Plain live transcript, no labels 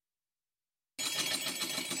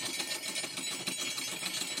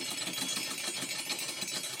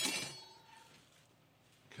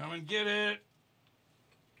Come and get it.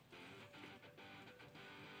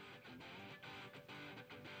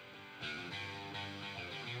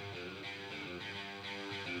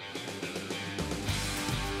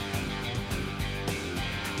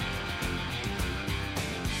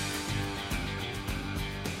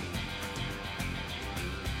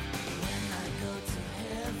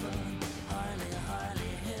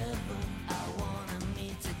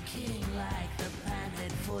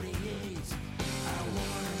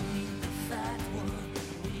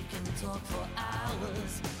 Talk for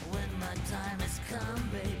hours. When my time has come,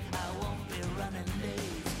 babe, I won't be running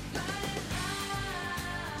late. Flying high,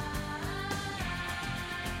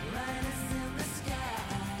 riders in the sky.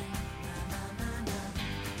 Na na na na.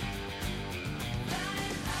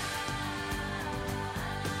 Flying high,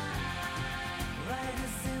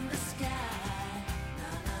 riders in the sky. Na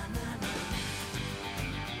na na na.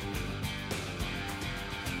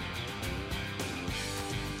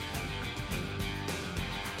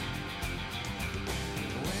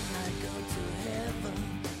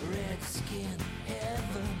 Red skin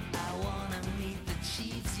heaven. I wanna meet the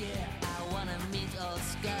chiefs, yeah. I wanna meet all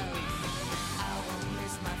scouts. I won't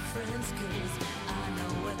miss my friends, cause I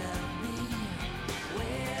know where they'll be.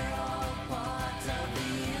 We're all part of the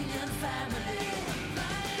Indian family.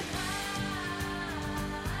 Flying high,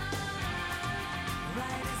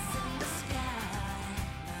 riders in the sky.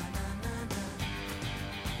 Na na na na.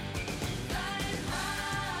 Flying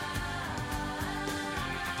high,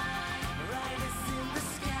 riders in the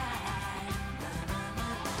sky.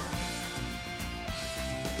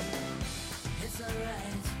 It's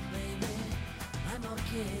alright, baby, I'm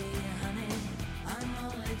okay, honey. I'm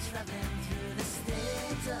only traveling through the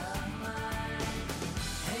state of mind.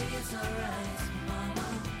 Hey, it's alright, mama,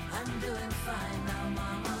 I'm doing fine now,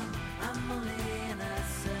 mama. I'm only in a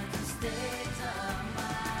certain state of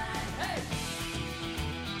mind. Hey!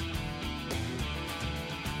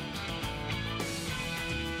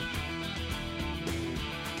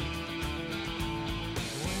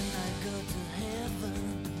 When I go to heaven,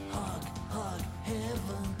 hug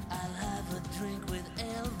heaven, I'll have a drink with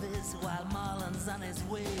Elvis while Marlon's on his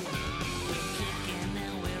way. We're kicking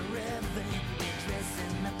and we're revving, we're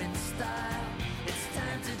dressing up in style. It's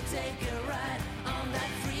time to take a ride on that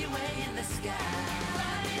freeway in the sky.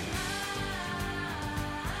 Flying high,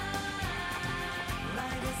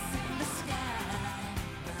 riders in the sky.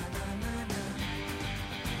 Na na na na.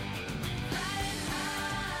 Flying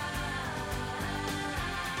high,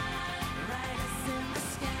 riders in the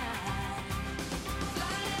sky.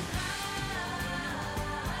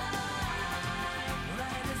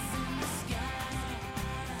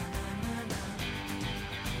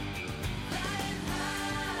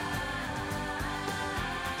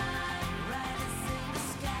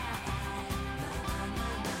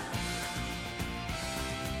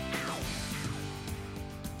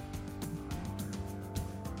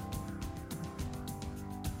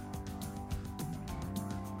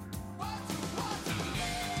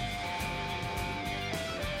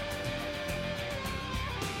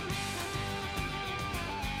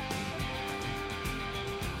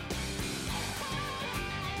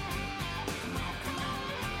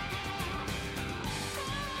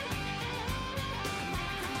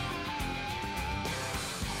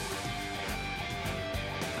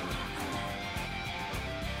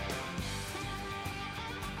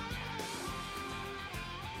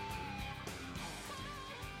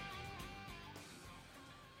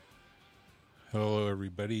 Hello,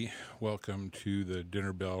 everybody. Welcome to the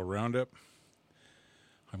Dinner Bell Roundup.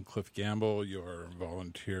 I'm Cliff Gamble, your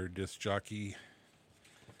volunteer disc jockey.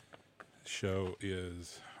 The show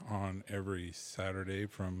is on every Saturday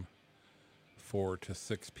from 4 to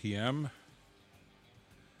 6 p.m.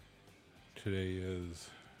 Today is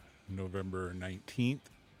November 9th,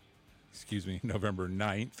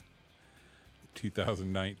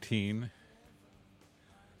 2019.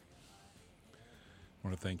 I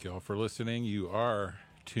want to thank you all for listening. You are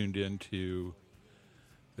tuned into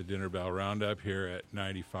the Dinner Bell Roundup here at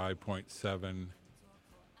 95.7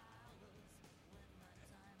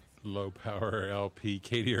 low power LP,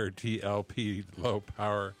 KDRT LP, low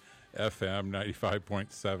power FM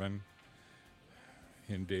 95.7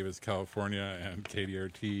 in Davis, California, and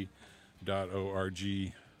KDRT.org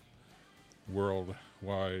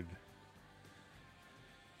worldwide.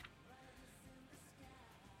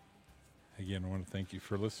 Again, I want to thank you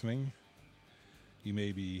for listening. You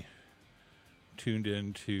may be tuned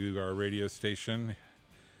in to our radio station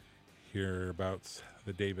hereabouts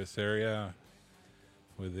the Davis area,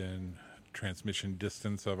 within transmission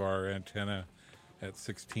distance of our antenna at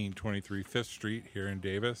 1623 5th Street here in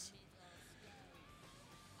Davis.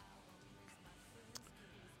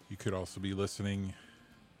 You could also be listening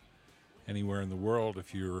anywhere in the world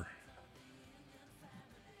if you're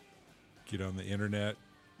get on the internet,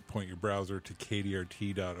 point your browser to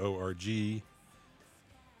kdrt.org,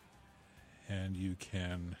 and you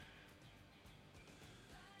can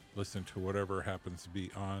listen to whatever happens to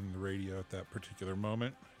be on the radio at that particular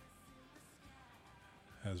moment,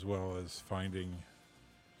 as well as finding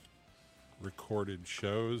recorded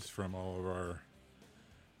shows from all of our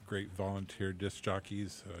great volunteer disc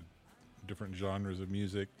jockeys, different genres of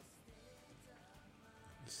music,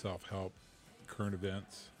 self-help, current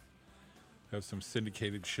events. Have some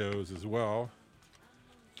syndicated shows as well,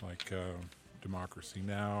 like Democracy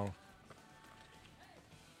Now!,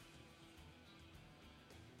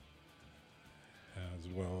 as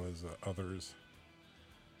well as others.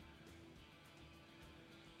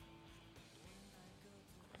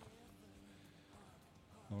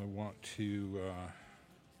 I want to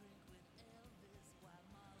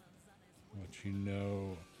let you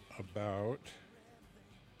know about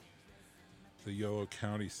the Yolo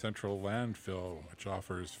County Central Landfill, which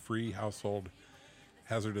offers free household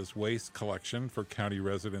hazardous waste collection for county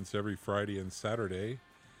residents every Friday and Saturday.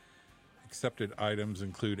 Accepted items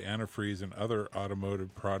include antifreeze and other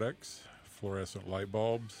automotive products, fluorescent light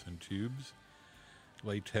bulbs and tubes,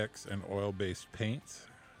 latex and oil-based paints,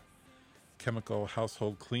 chemical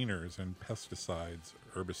household cleaners and pesticides,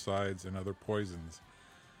 herbicides, and other poisons.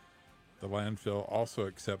 The landfill also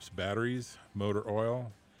accepts batteries, motor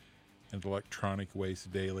oil, and electronic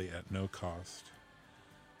waste daily at no cost.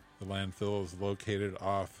 The landfill is located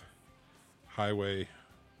off Highway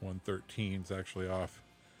 113. It's actually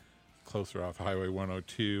closer off Highway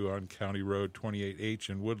 102 on County Road 28H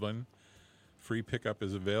in Woodland. Free pickup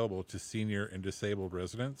is available to senior and disabled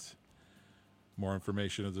residents. More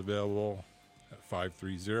information is available at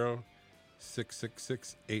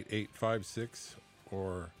 530-666-8856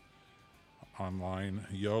 or online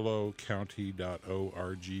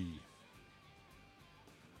yolocounty.org.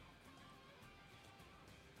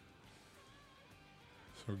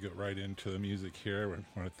 So we'll get right into the music here. I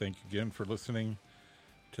want to thank you again for listening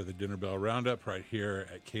to the Dinner Bell Roundup right here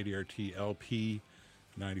at KDRT LP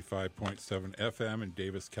 95.7 FM in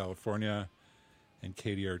Davis, California, and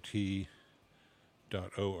KDRT.org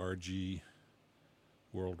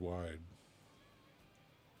worldwide.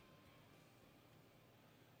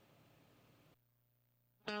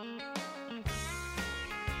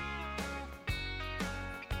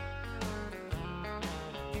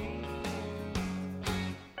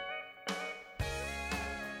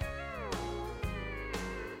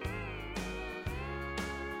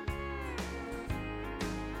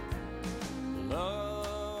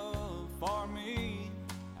 Love for me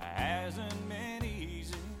hasn't been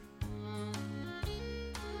easy.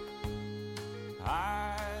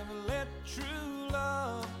 I've let true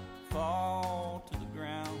love fall to the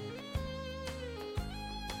ground.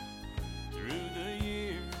 Through the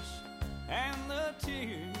years and the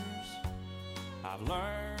tears, I've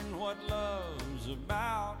learned what love's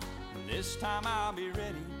about. This time I'll be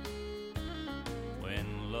ready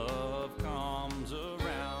when love comes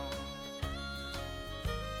around.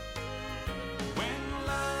 When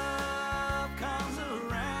love comes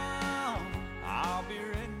around, I'll be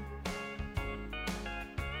ready.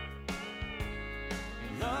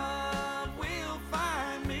 Love will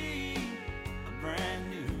find me a brand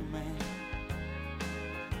new man,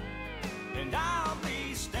 and I'll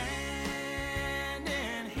be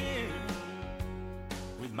standing here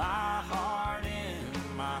with my heart in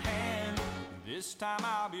my hand. This time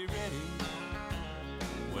I'll be ready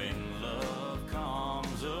when love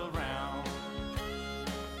comes around.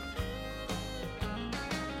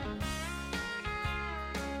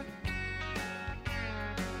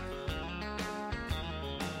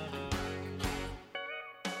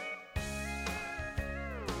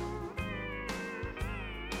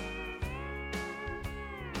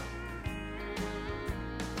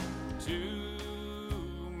 Too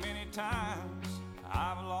many times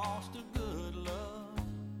I've lost a good love,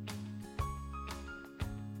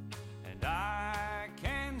 and I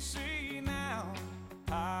can see now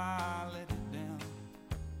I let it down.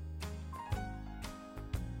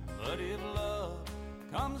 But if love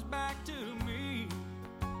comes back to me,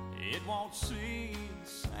 it won't see the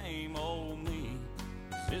same old me.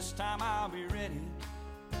 'Cause this time I'll be ready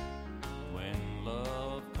when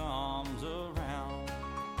love comes around.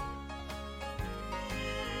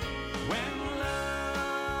 When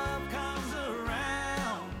love comes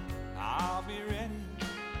around, I'll be ready.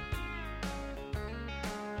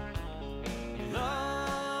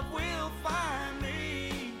 Love will find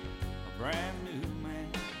me a brand new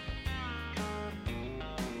man,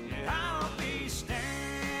 and I'll be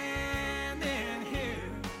standing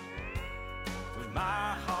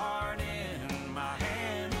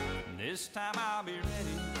This time I'll be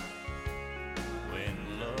ready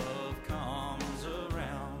when love comes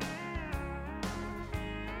around.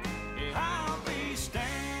 Yeah, I'll be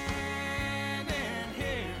standing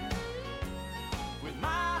here with my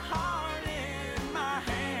heart in my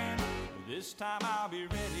hand. This time I'll be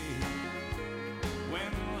ready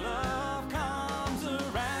when love comes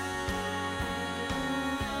around.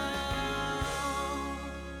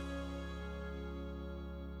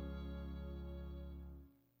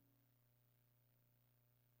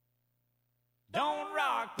 Don't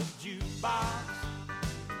rock the jukebox,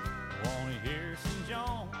 wanna hear some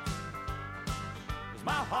Jones, 'cause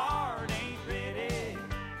my heart ain't ready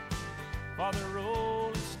for the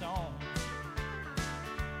Rolling Stones.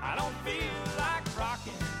 I don't feel like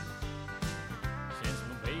rocking since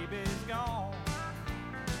my baby's gone.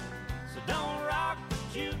 So don't rock the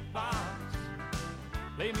jukebox,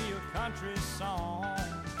 play me a country song.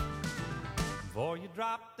 Before you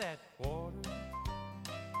drop that quarter,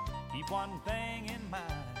 keep one thing in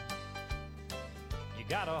mind. You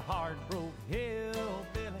got a heart-broke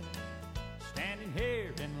hillbilly standing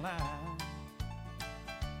here in line.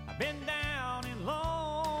 I've been down and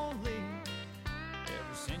lonely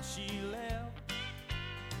ever since she left.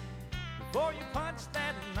 Before you punch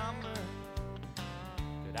that number,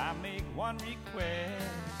 could I make one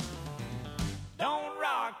request? Don't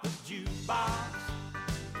rock the jukebox,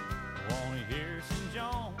 I wanna hear some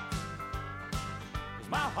Jones, 'cause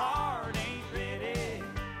my heart ain't ready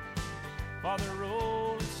for the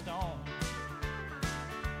Rolling Stones.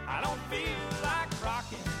 I don't feel like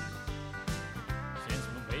rocking since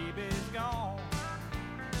my baby's gone.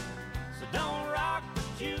 So don't rock the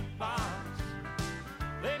jukebox,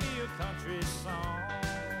 play me a country song.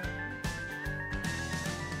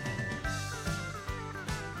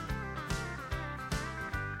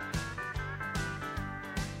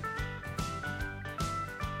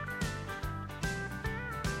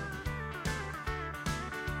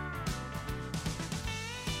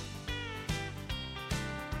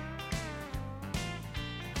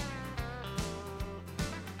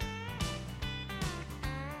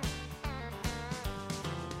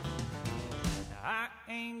 I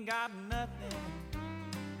ain't got nothing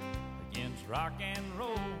against rock and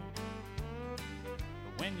roll,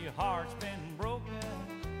 but when your heart's been broken,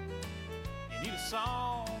 you need a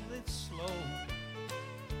song that's slow.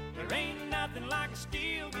 There ain't nothing like a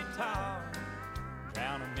steel guitar,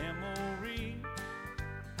 drown a memory.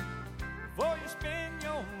 Before you spend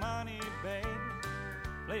your money, baby,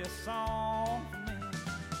 play a song for me.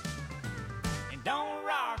 And don't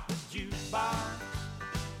rock the jukebox,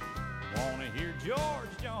 wanna hear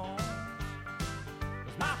George Jones,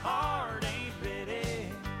 'cause my heart ain't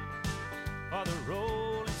ready for the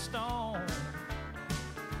Rolling Stones.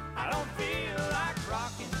 I don't feel like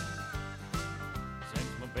rocking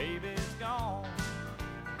since my baby's gone.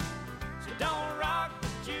 So don't rock the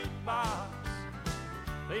jukebox,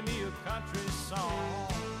 play me a country song.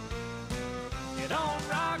 You don't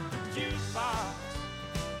rock the jukebox,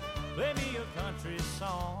 play me a country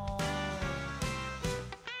song.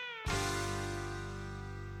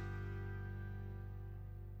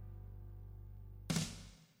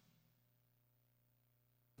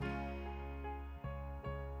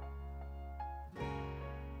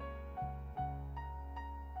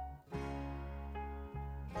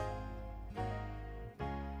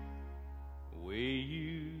 We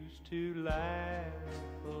used to laugh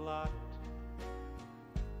a lot,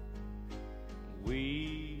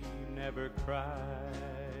 we never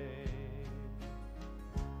cried,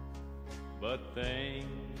 but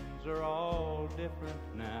things are all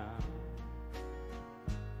different now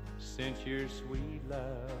since your sweet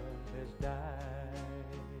love has died.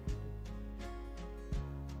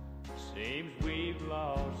 Seems we've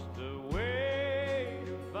lost the way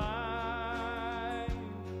to find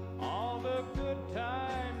all the good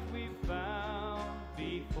times we found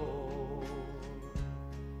before.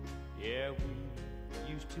 Yeah, we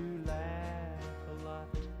used to laugh a lot.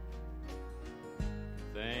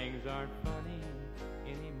 Things aren't funny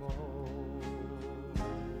anymore.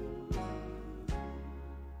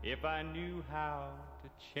 If I knew how to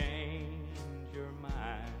change your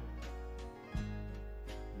mind,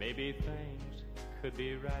 maybe things could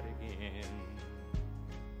be right again.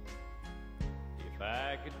 If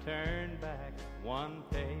I could turn back one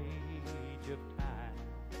page of time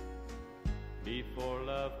before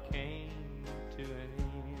love came to an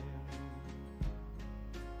end,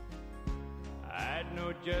 I'd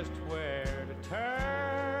know just where to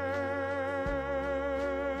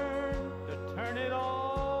turn it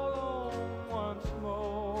all on once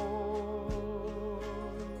more.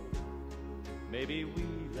 Maybe we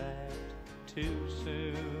laughed too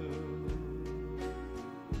soon.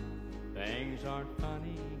 things aren't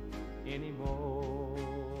funny anymore.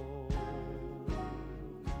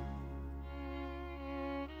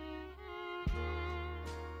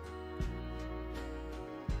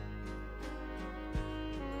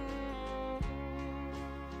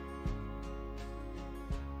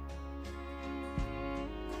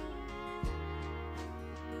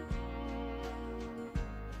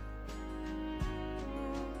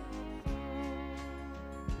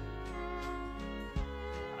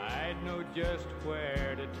 I'd know just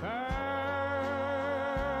where to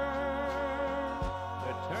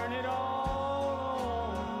turn it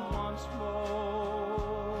all on once more.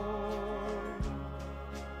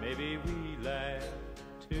 Maybe we laughed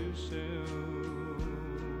too soon.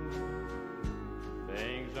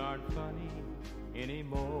 Things aren't funny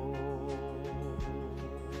anymore.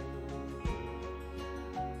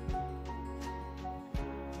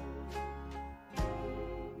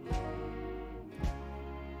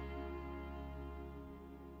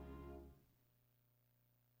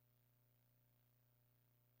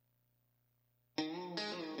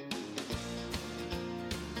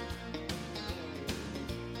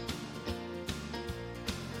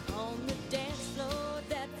 On the dance floor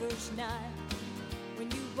that first night when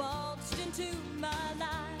you waltzed into my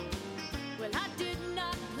life, well, I did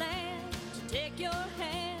not plan to take your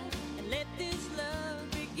hand and let this love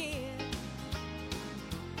begin,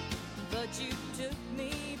 but you took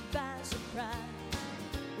me by surprise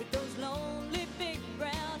with those lonely big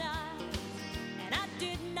brown eyes, and I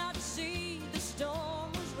did not see the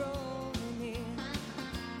storm was rolling in.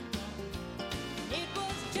 It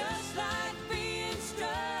was just like being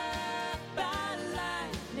struck by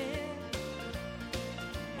lightning,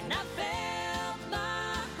 and I felt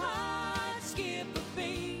my heart skip a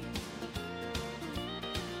beat,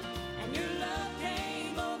 and your love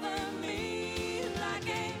came over me like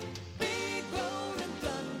a big rolling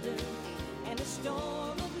thunder, and a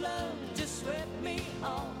storm of love just swept me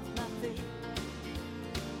off my feet.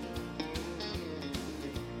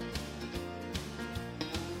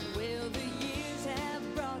 Well, the years have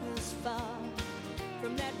brought us far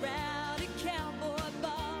from that rowdy cowboy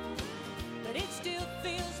bar, but it still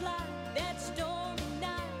feels like that stormy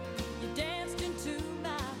night you danced into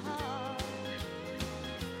my heart.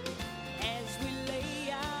 As we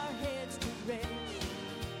lay our heads to rest,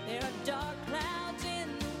 there are dark clouds in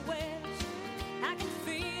the west. I can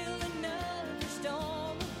feel another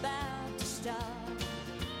storm about to start,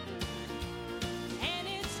 and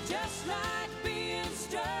it's just like being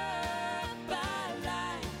struck by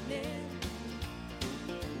lightning,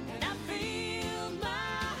 and I feel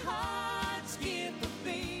my heart skip a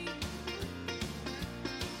beat,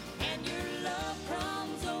 and your love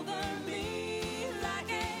comes over me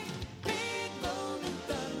like a big rolling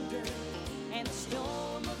thunder, and a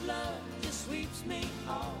storm of love just sweeps me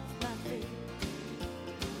off my feet.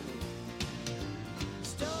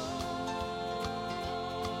 Storm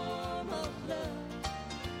of love,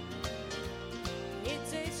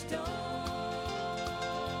 it's a storm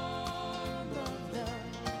of love,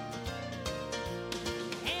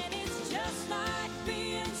 and it's just like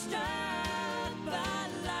being struck by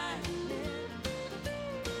lightning,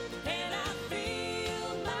 and I feel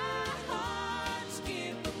my heart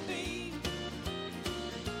skip a beat,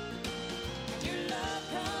 and your love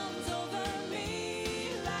comes over me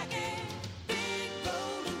like a big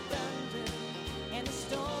rolling thunder, and the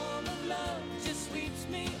storm of love just sweeps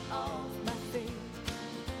me off my feet.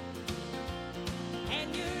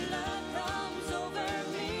 And your love comes over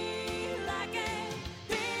me like a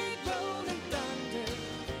big rolling thunder,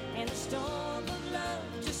 and a storm of love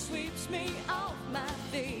just sweeps me off my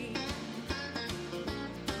feet.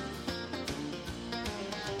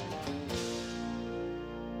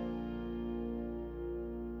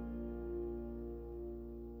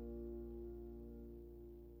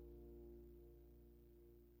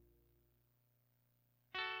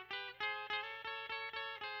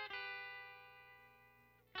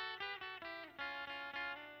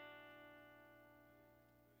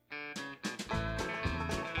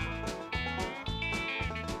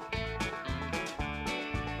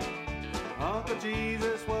 Uncle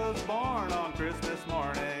Jesus was born on Christmas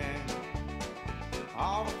morning.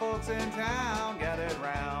 All the folks in town gathered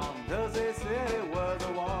round, 'cause they said it was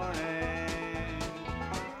a warning.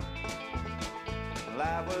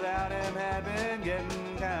 Life without him had been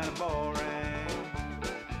getting kind of boring.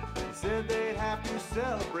 They said they'd have to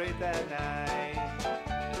celebrate that night.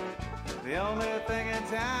 The only thing in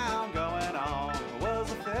town going on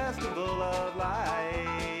was a festival of light.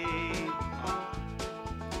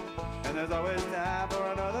 And there's always time for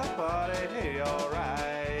another party, hey,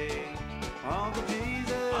 alright. Uncle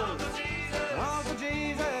Jesus, Uncle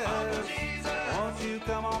Jesus, Uncle Jesus,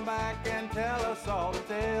 and tell us all the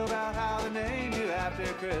tale about how they named you after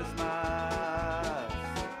Christmas.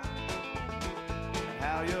 And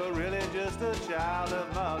how you're really just a child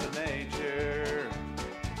of Mother Nature.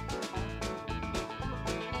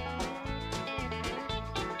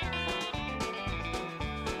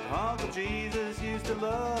 Uncle Jesus used to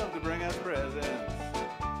love to bring us presents.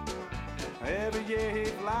 Every year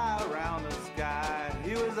he'd fly around the sky.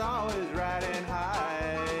 He was always riding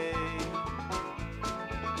high.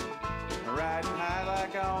 Riding high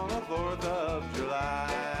like on the 4th of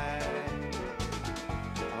July.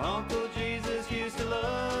 Uncle Jesus used to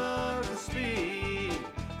love to speed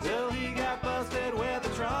till he got busted with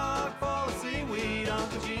a trunk full of seaweed.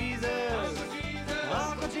 Uncle Jesus,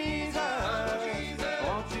 Uncle Jesus, Uncle Jesus,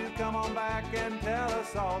 won't you come on back and tell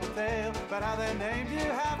us all the tale about how they named you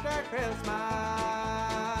after Christmas,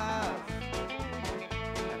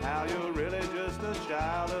 and how you're really just a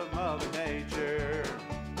child of Mother Nature.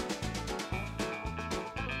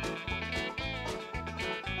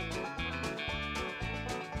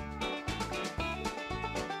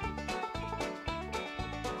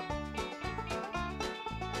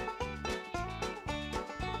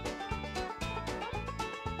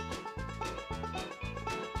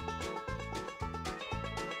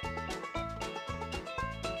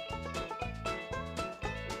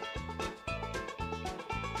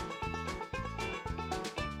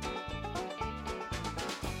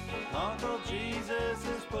 Uncle Jesus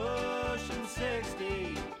is pushing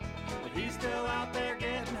 60, but he's still out there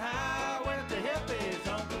getting high with the hippies.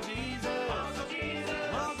 Uncle Jesus, Uncle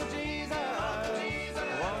Jesus, Uncle Jesus, Uncle Jesus,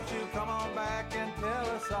 won't you come on back and tell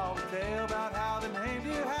us all the tale about how they named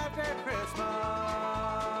you after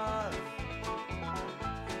Christmas,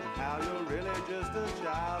 and how you're really just a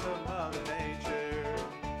child of Mother Nature,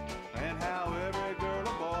 and how every girl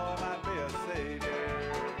or boy might be a savior.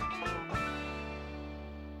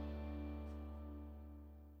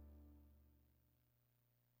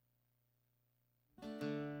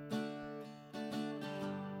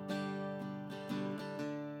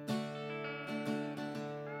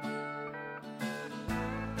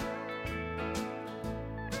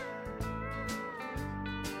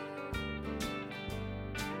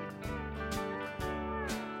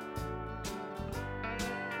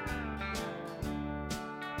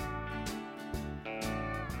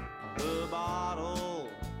 The bottle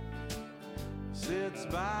sits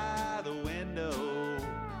by the window.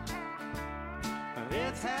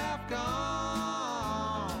 It's half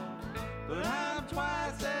gone, but I'm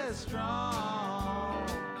twice as strong.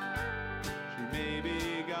 She may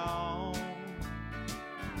be gone,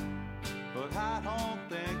 but I don't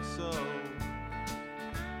think so.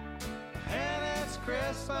 And it's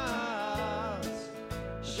Christmas,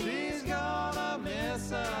 she's gonna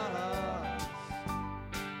miss us.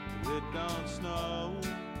 It don't snow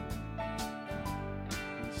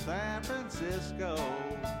in San Francisco.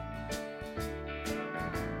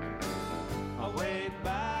 I wait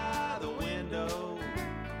by the window,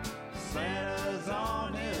 Santa's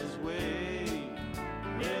on his way.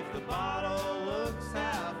 If the bottle looks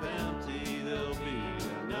half empty, there'll be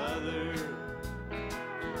another.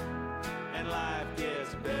 And life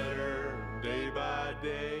gets better day by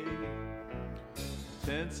day.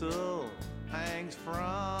 Tinsel hangs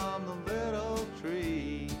from the little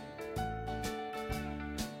tree.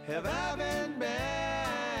 Have I been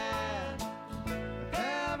bad?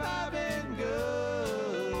 Have I been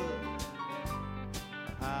good?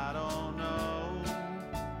 I don't know.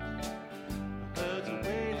 Let's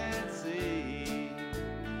wait and see.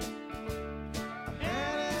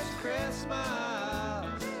 And it's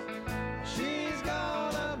Christmas, she's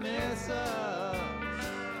gonna miss us.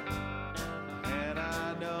 And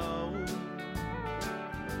I know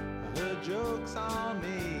her joke's on me.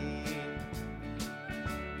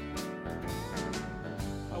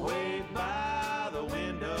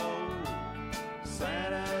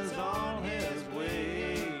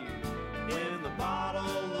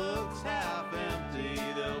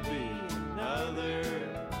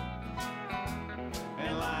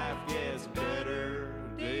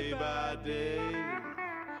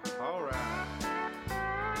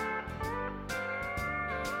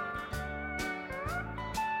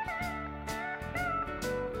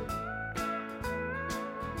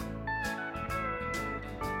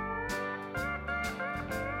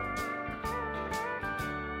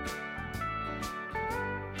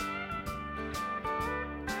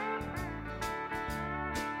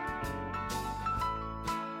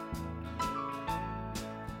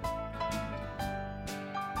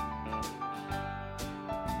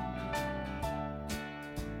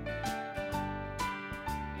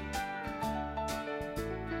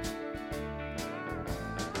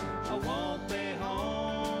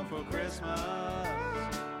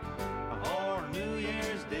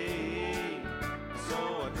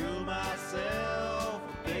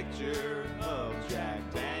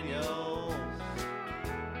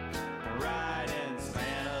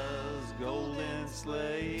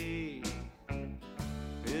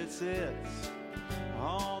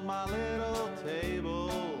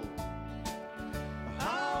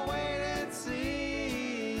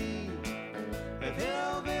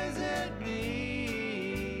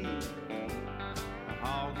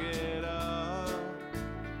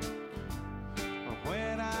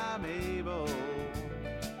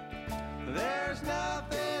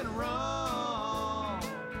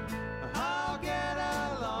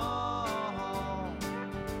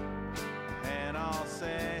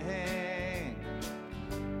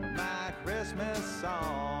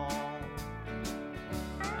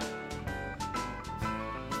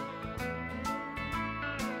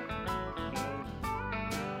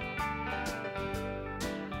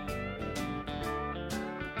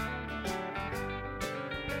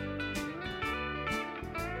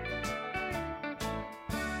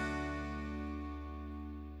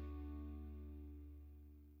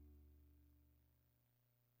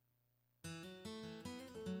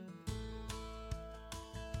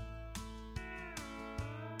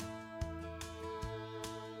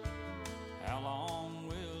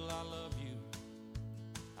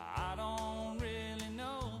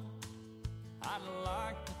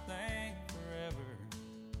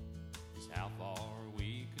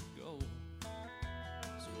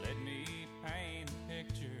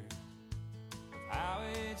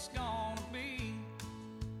 it's gonna be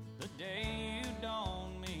the day you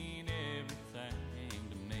don't mean everything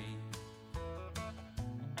to me.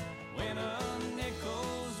 When a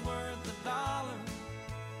nickel's worth a dollar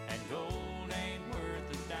and gold ain't worth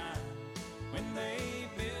a dime, when they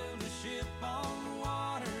build a ship on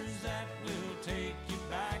waters that will take you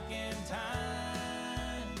back in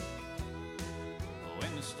time,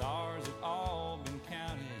 when the stars have all been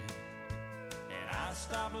counted and I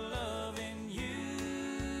stop loving you,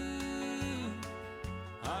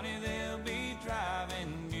 honey, they'll be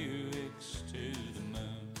driving Buicks to the moon.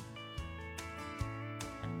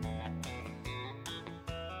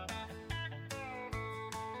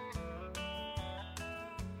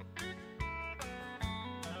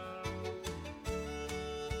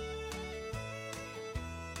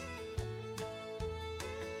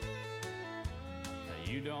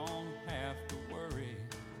 You don't have to worry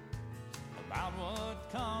about what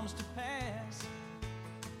comes to pass.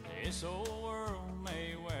 This old world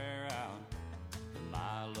may wear out, but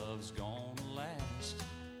my love's gonna last.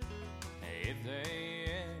 If they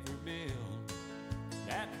ever build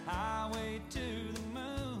that highway to the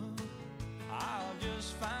moon, I'll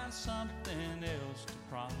just find something else to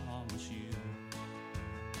promise you.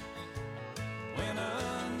 When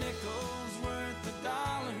a nickel's worth a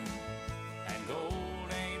dollar and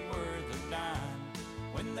gold ain't worth a dime,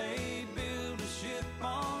 when they build a ship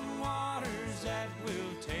on waters that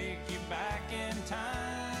will take you back in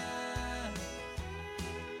time,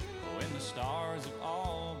 when the stars have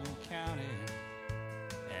all been counted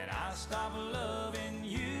and I stop loving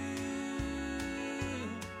you,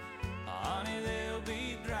 honey, they'll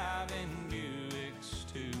be driving Buicks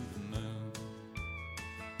to the moon.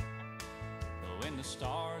 When the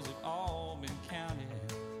stars have all been counted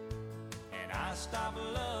and I stop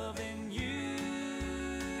loving you,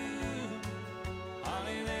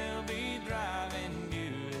 honey, they'll be driving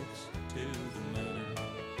Buicks to the moon.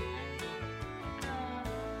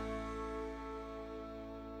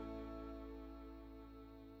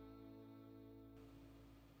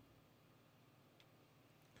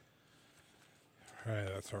 All right,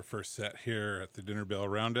 that's our first set here at the Dinner Bell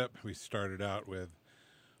Roundup. We started out with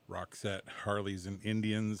Roxette, Harleys and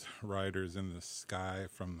Indians, Riders in the Sky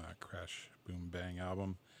from the Crash Boom Bang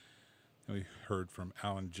album. And we heard from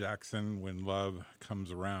Alan Jackson, When Love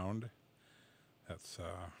Comes Around. That's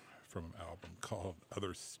from an album called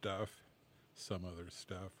Other Stuff, Some Other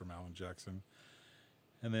Stuff from Alan Jackson.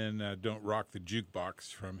 And then Don't Rock the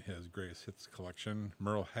Jukebox from his Greatest Hits collection.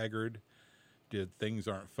 Merle Haggard did Things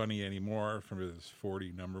Aren't Funny Anymore from his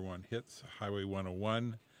 40 #1 hits. Highway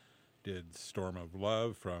 101 did Storm of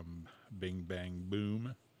Love from Bing Bang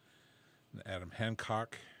Boom. And Adam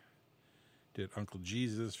Hancock did Uncle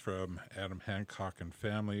Jesus from Adam Hancock and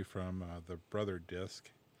Family from the Brother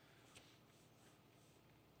disc.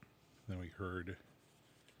 Then we heard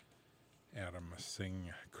Adam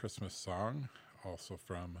sing Christmas Song, also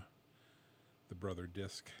from the Brother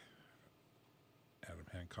disc, Adam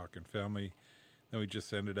Hancock and Family. Then we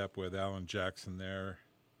just ended up with Alan Jackson there,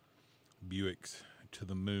 Buicks to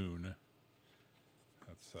the Moon.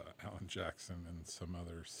 That's Alan Jackson and some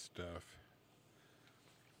other stuff.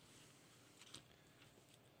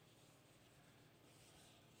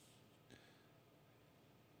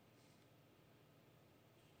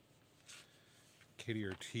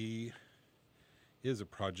 KDRT is a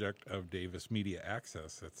project of Davis Media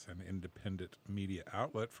Access. It's an independent media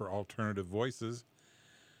outlet for alternative voices.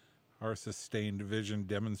 Our sustained vision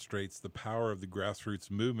demonstrates the power of the grassroots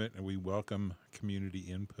movement, and we welcome community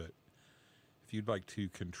input. If you'd like to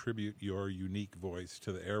contribute your unique voice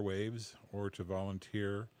to the airwaves or to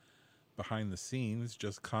volunteer behind the scenes,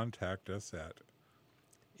 just contact us at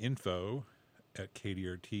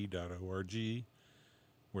info@kdrt.org,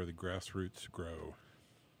 where the grassroots grow.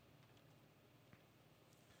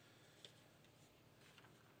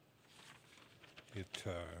 I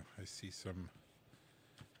see some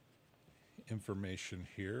information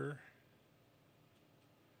here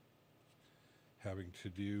having to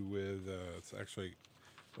do with it's actually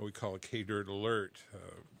what we call a K-Dirt alert.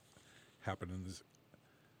 Happenings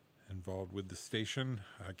involved with the station.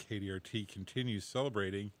 KDRT continues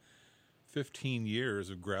celebrating 15 years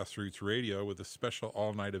of grassroots radio with a special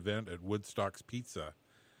all-night event at Woodstock's Pizza,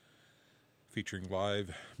 featuring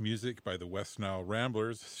live music by the West Nile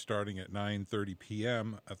Ramblers starting at 9:30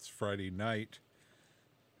 p.m. That's Friday night,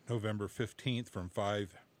 November 15th from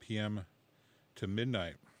 5 p.m. to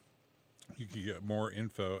midnight. You can get more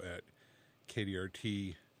info at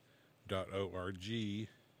kdrt.org.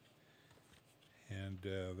 And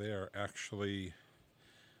they are actually,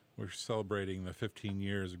 we're celebrating the 15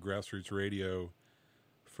 years of grassroots radio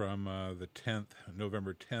from the 10th,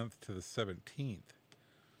 November 10th to the 17th.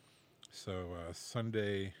 So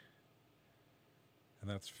Sunday, and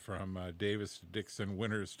that's from Davis to Dixon,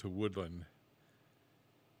 Winters to Woodland.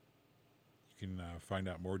 You can find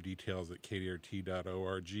out more details at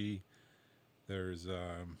kdrt.org. There's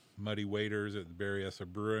Muddy Waiters at the Berryessa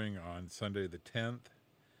Brewing on Sunday the 10th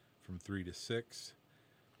from 3 to 6.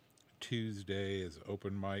 Tuesday is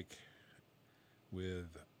open mic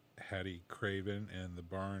with Hattie Craven and the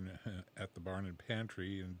barn at the Barn and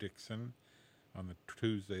Pantry in Dixon on the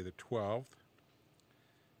Tuesday the 12th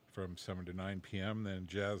from 7 to 9 p.m. Then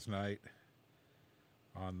Jazz Night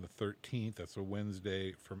on the 13th, that's a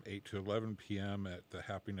Wednesday, from 8 to 11 p.m. at the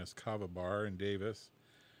Happiness Kava Bar in Davis.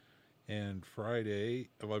 And Friday,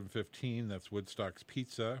 11:15, that's Woodstock's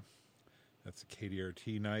Pizza. That's a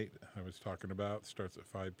KDRT night I was talking about. Starts at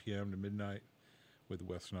 5 p.m. to midnight with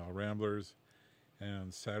West Nile Ramblers.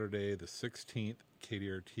 And Saturday, the 16th,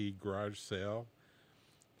 KDRT Garage Sale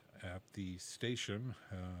at the station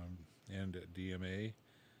and at DMA.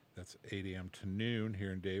 That's 8 a.m. to noon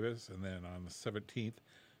here in Davis. And then on the 17th,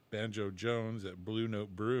 Banjo Jones at Blue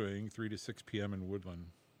Note Brewing, 3 to 6 p.m. in Woodland.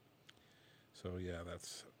 So, yeah,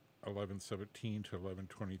 that's 11:17 to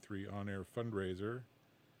 11:23 on-air fundraiser.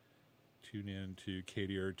 Tune in to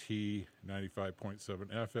KDRT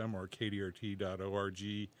 95.7 FM or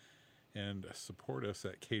kdrt.org and support us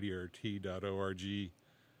at kdrt.org.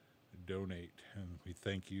 Donate, and we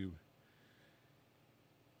thank you.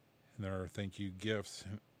 And our thank you gifts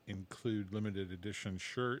include limited edition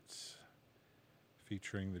shirts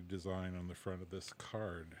featuring the design on the front of this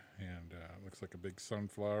card, and looks like a big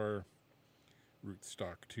sunflower,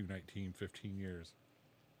 rootstock 219, 15 years.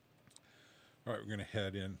 All right, we're going to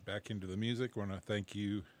head back into the music. I want to thank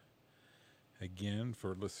you again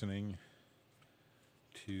for listening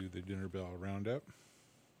to the Dinner Bell Roundup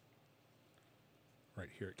right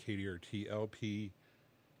here at KDRT LP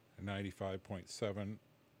 95.7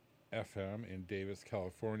 FM in Davis,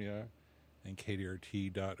 California, and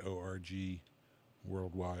kdrt.org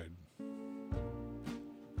worldwide.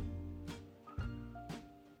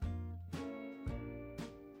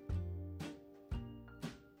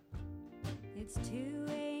 It's 2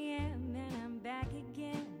 a.m. and I'm back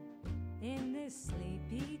again in this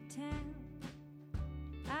sleepy town.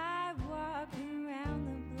 I walk around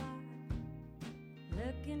the block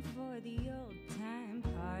looking for the old-time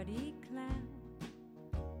party clown.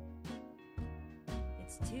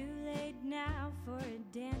 It's too late now for a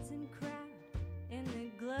dancing crowd in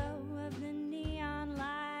the glow of the neon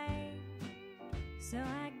light. So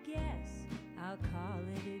I guess I'll call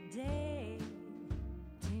it a day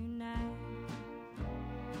tonight.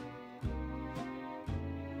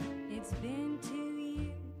 It's been 2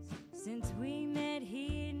 years since we met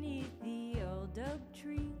here neath the old oak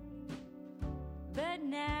tree. But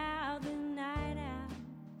now the night out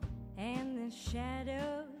and the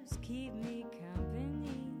shadows keep me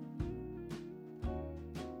company.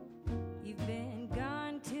 You've been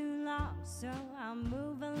gone too long, so I'll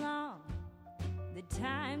move along. The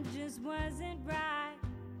time just wasn't right,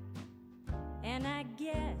 and I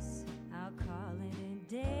guess I'll call it a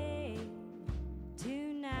day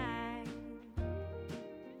tonight.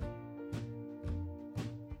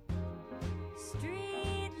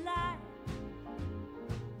 Street light,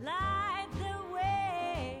 light the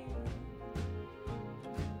way.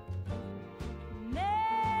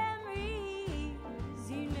 Memories,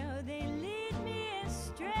 you know they lead me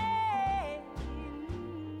astray.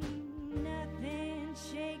 Nothing's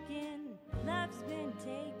shaking, love's been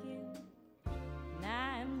taken, and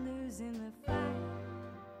I'm losing the fight.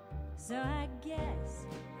 So I guess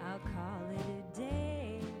I'll call it a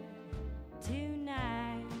day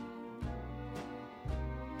tonight.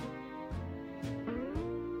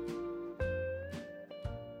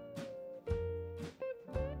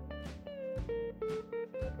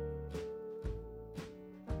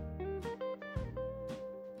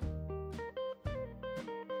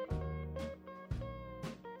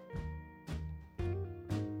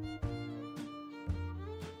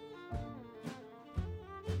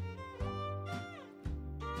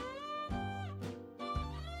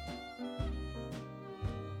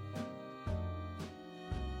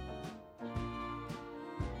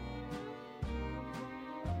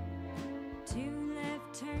 Two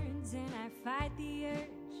left turns and I fight the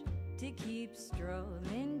urge to keep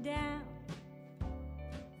strolling down.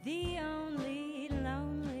 The only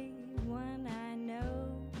lonely one I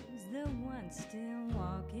know is the one still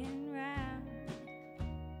walking round.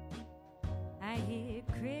 I hear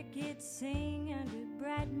crickets sing under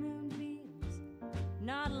bright moonbeams,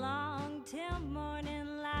 not long till morning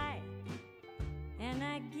light, and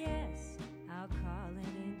I guess I'll call it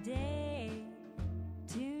a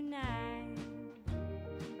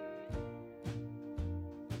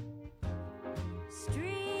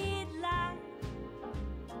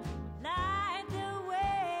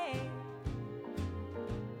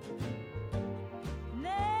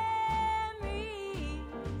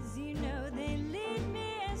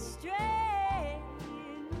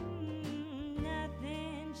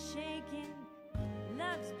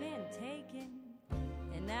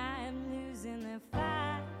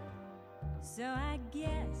So I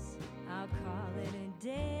guess I'll call it a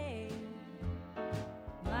day.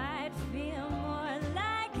 Might feel more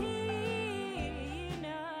like he, you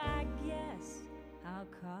know, I guess I'll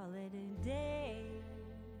call it a day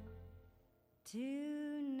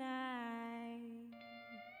tonight.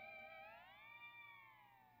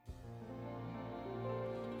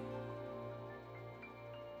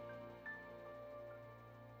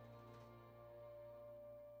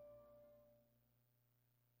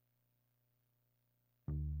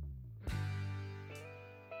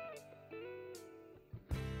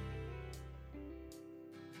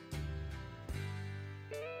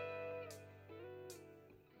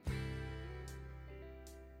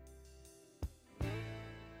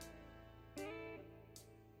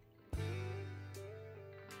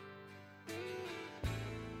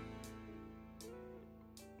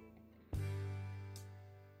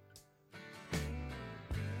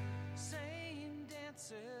 Same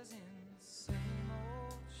dances in the same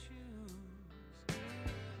old shoes.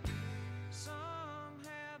 Some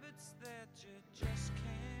habits that you just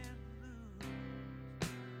can't lose.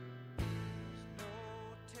 There's no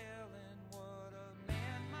telling what a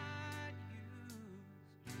man might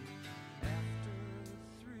use after the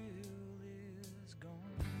thrill is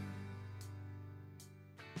gone.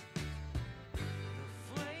 The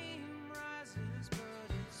flame rises, but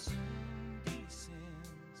it soon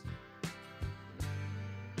descends.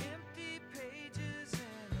 Empty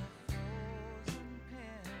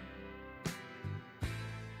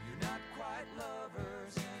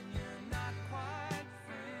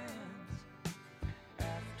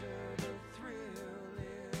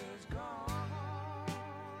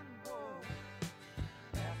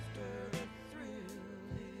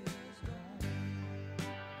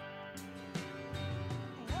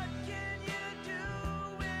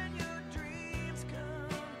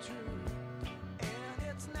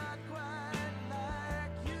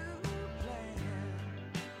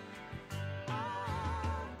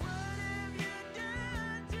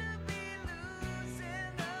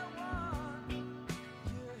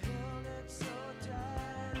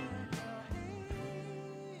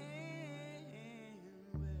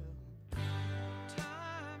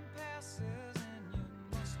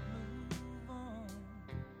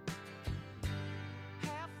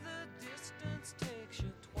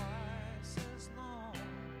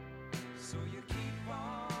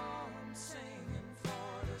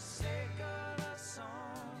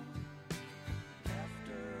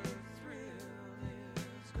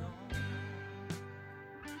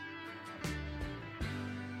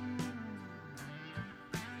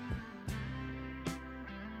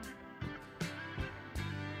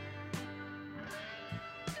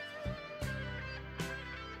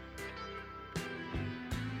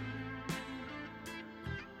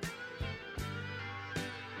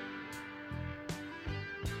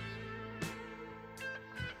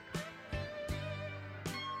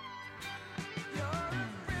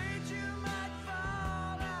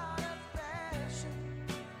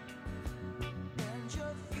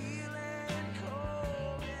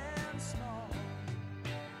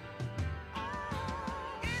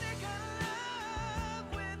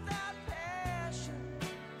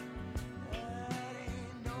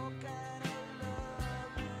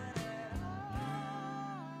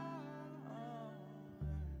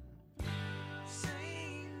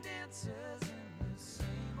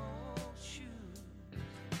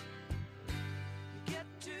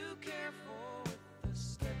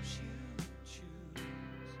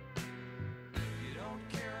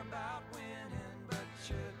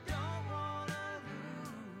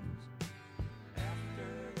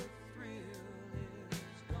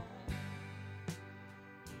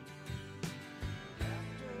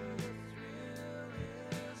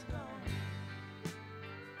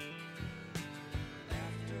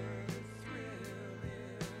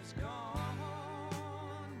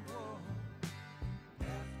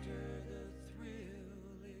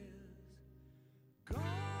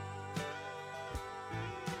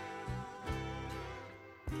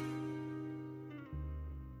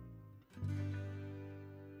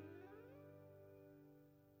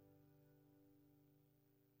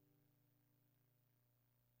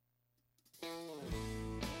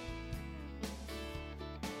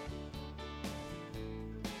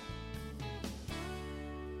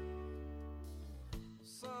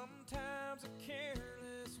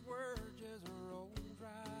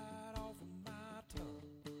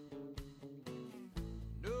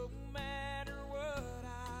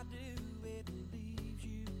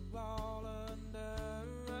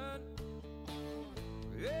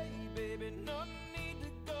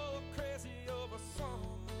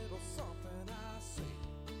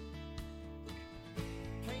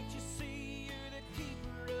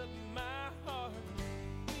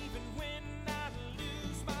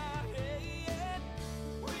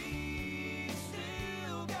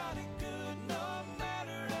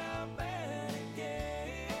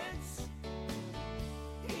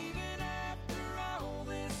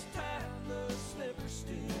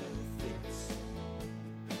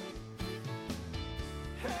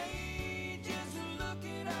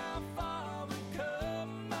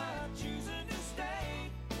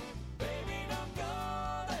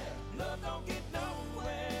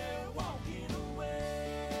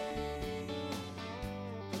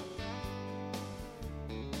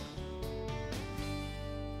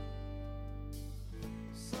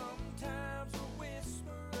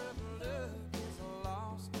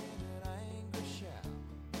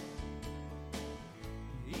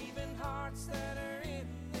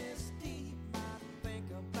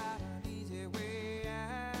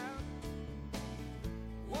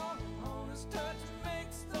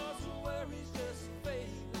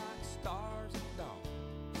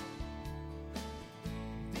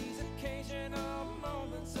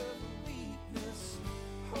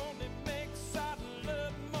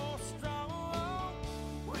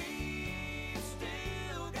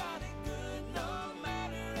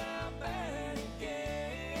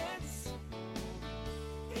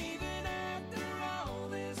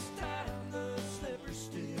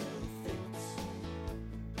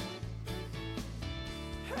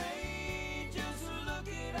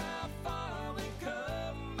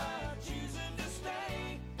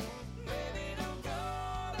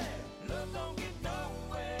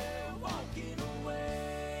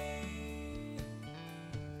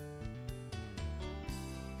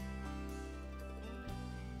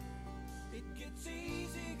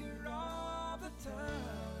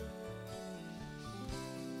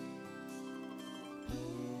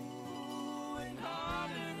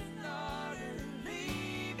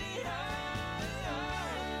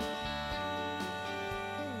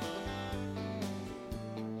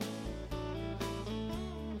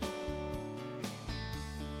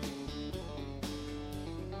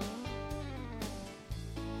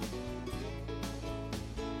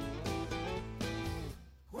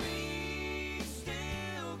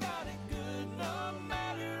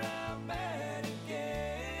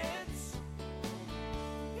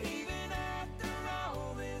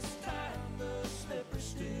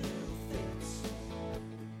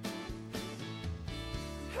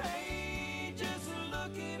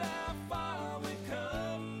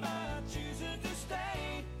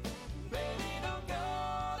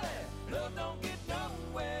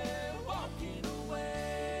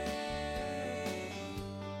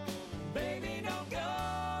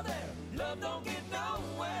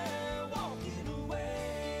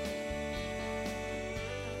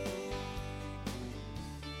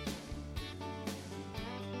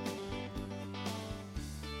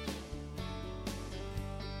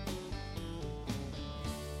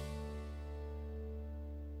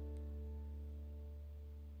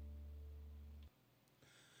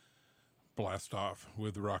blast off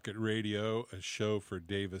with Rocket Radio, a show for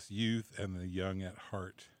Davis youth and the young at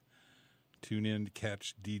heart. Tune in to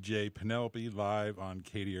catch DJ Penelope live on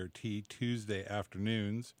KDRT Tuesday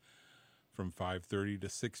afternoons from 5:30 to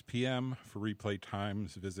 6 p.m. For replay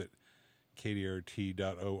times, visit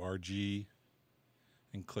kdrt.org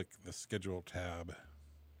and click the schedule tab.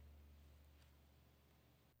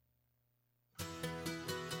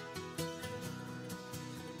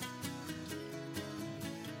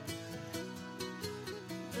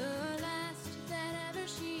 The last that ever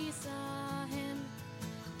she saw him,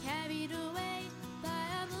 carried away by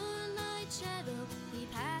a moonlight shadow, he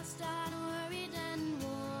passed on worried and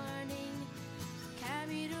warning.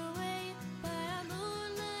 Carried away by a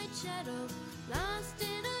moonlight shadow, lost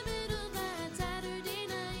in the middle of that Saturday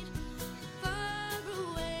night. Far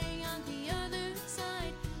away on the other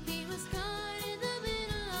side, he was caught in the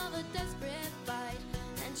middle of a desperate fight,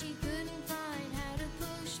 and she couldn't find how to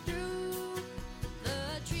push through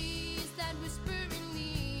the trees that whisper in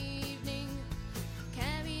the evening.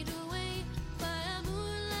 Carried away by a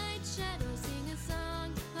moonlight shadow, sing a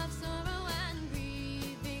song of sorrow and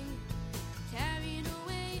grieving. Carried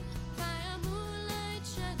away by a moonlight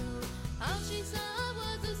shadow, all she saw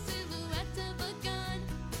was the silhouette of a gun.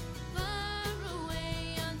 Far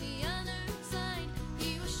away on the other side,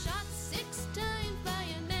 he was shot 6 times by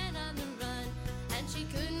a man on the run, and she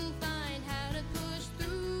couldn't find how to push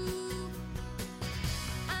through.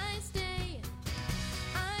 I stay,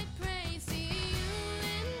 I pray, see you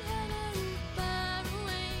in heaven, far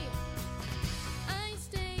away. I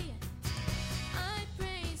stay, I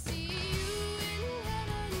pray, see you in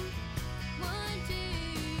heaven. One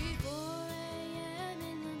day, 4 a.m.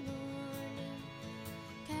 in the morning,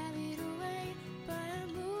 carried away by a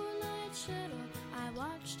moonlight shadow, I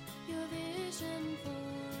watched your vision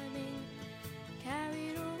forming.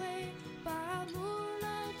 Carried away by a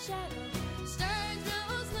moonlight shadow, stars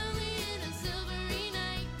rose slowly in a silvery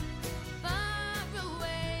night. Far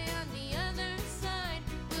away on the other side,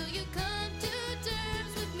 will you come to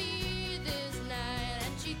terms with me this night?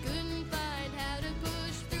 And she couldn't find how to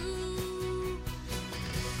push through.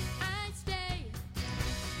 I stay,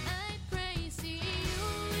 I pray, see you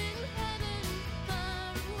in heaven,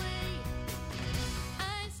 far away.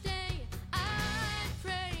 I stay, I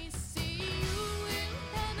pray, see you in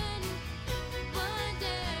heaven one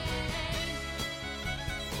day.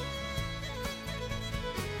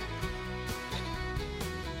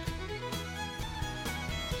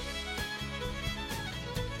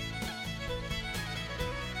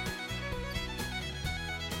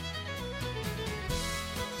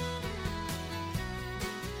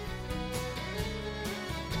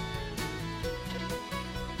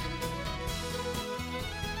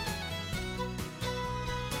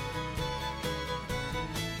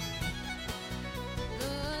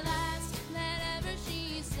 The last that ever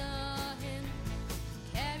she saw him,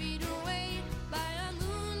 carried away by a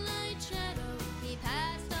moonlight shadow, he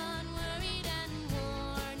passed on worried and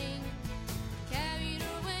warning. Carried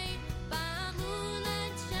away by a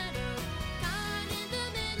moonlight shadow, caught in the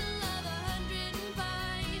middle of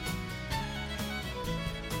 105.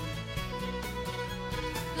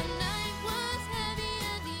 The night was heavy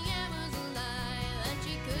and the air was alive, and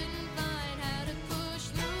she couldn't find how to push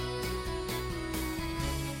through.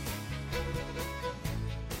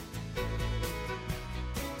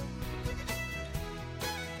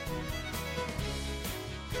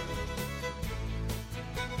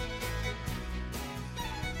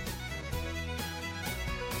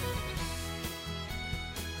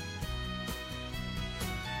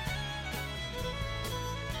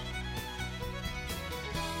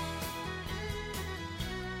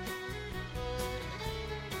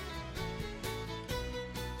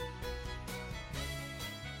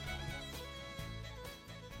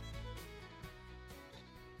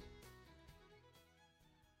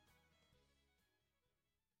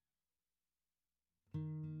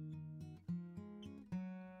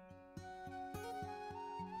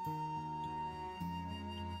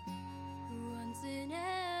 Once in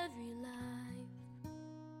every life,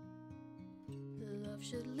 love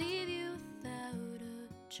should leave you without a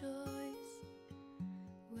choice,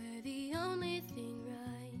 where the only thing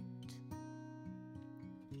right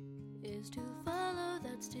is to follow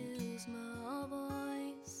that still small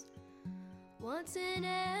voice. Once in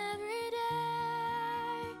every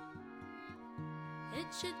day, it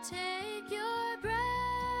should take your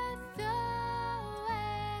breath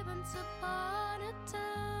away. Once upon a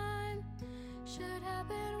time should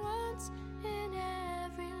happen once in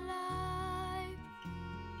every life.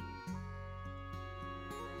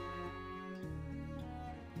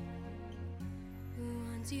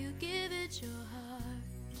 Once you give it your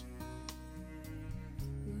heart,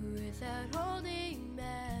 without holding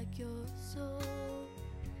back your soul.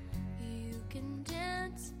 You can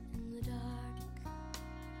dance in the dark,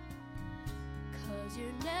 'cause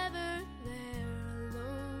you're never there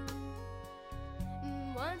alone.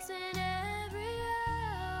 And once in every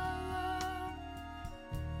hour,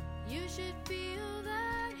 you should feel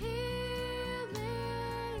that healing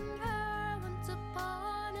power. Once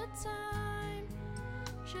upon a time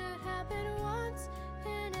should happen once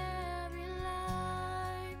in every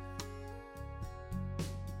life.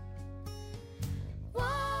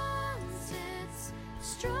 Once it's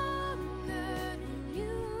stronger than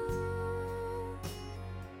you,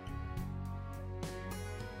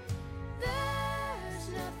 there's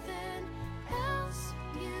nothing else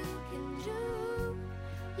you can do.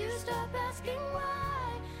 You stop asking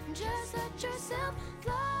why and just let yourself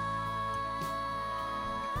fly.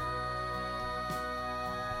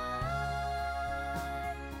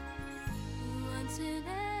 Once in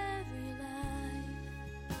every life,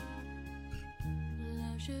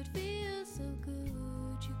 love should feel so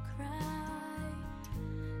good you cry,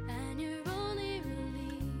 and your only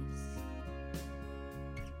release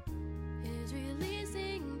is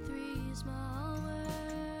releasing 3 small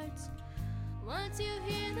words. Once you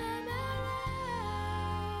hear them out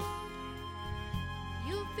loud,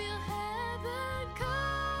 you feel heaven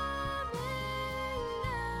coming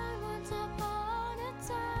down. Once upon a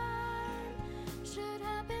time should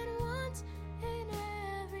happen once in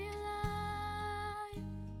every life.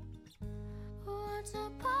 Once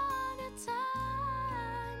upon a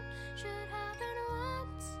time should happen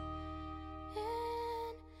once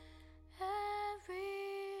in every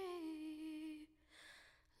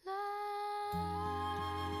life.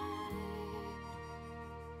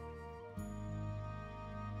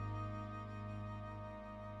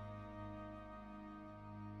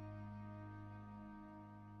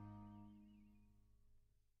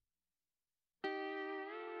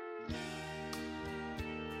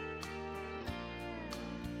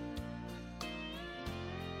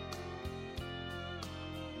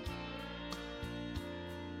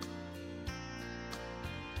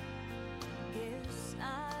 Guess I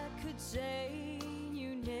could say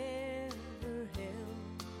you never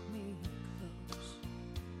held me close.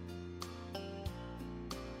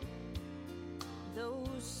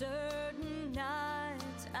 Those certain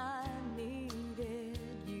nights I needed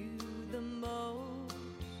you the most.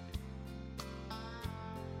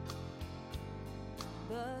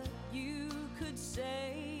 But you could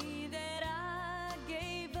say that I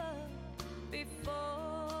gave up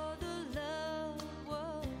before the love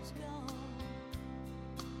was gone.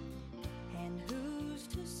 And who's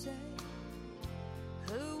to say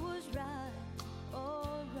who was right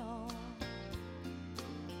or wrong?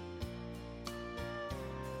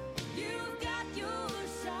 You've got your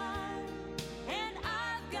side and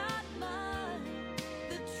I've got mine.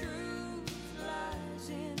 The truth lies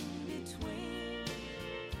in between.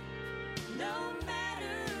 No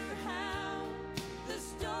matter how the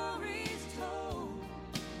story's told,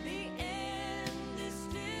 the end is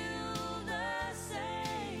still the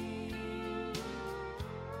same.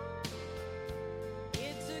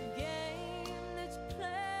 It's a game that's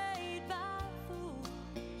played by fools,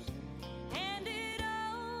 and it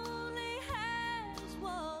only has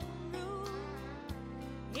one rule.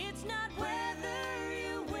 It's not whether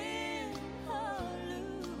you win or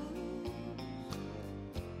lose,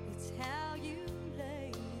 it's how you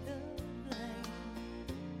lay the blame.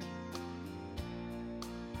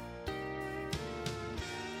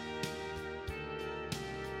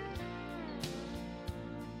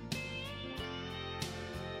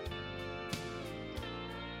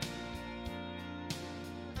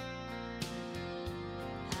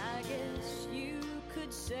 I guess you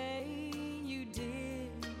could say you did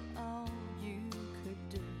all you could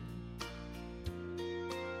do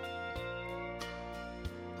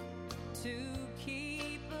to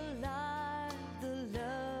keep alive the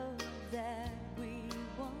love that we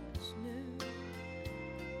once knew.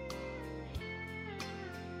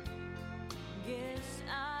 Guess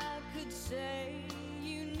I could say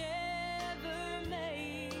you never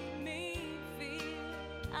made me feel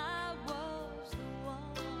I was the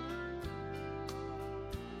one.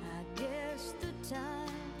 I guess the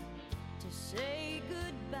time to say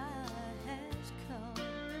goodbye has come.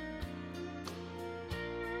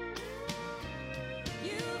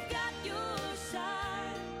 You've got your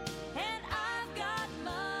side and I've got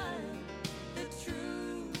mine. The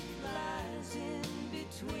truth lies in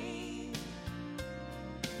between.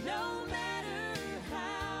 No matter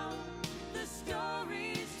how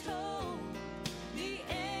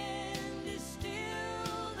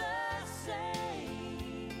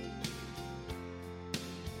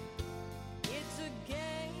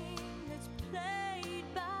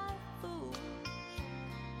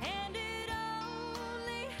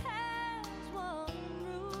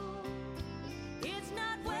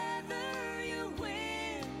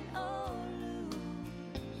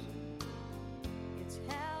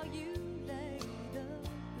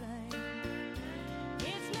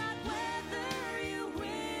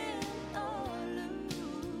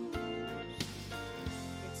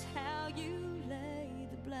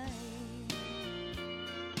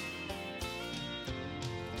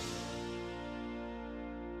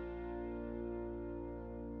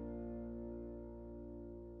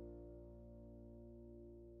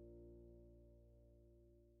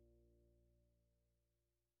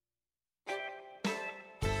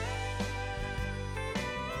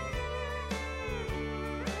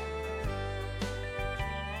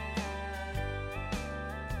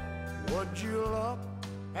Would you look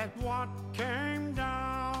at what came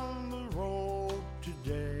down the road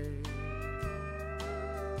today?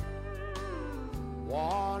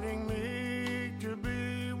 Wanting me to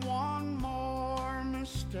be one more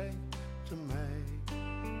mistake to make.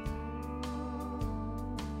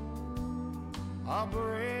 A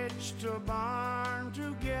bridge to burn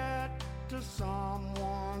to get to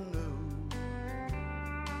someone new.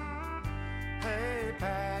 Hey,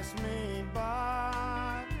 pass me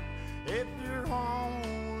by if you're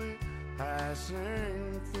only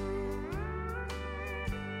passing through.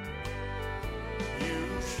 You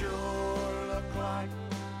sure look like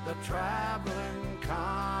the traveling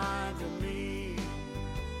kind to me.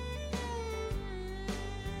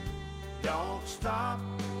 Don't stop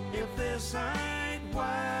if this ain't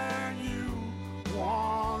where you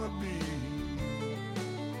wanna be.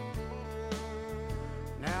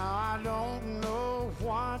 Now I don't know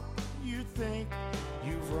what you think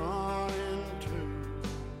you've run into.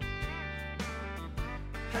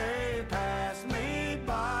 Hey, pass me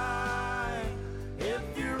by if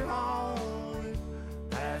you're only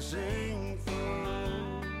passing through.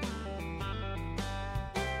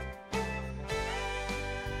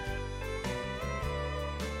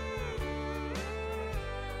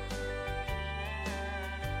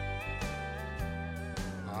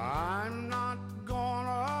 I'm not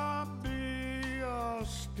gonna be a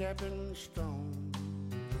stepping stone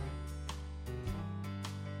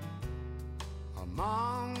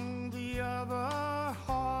among the other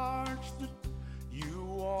hearts that you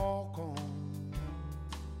walk on.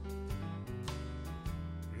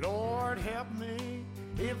 Lord, help me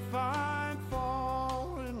if I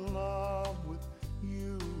fall in love with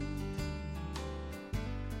you.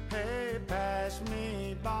 Hey, pass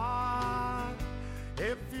me by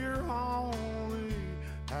if you're only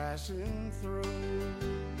passing through.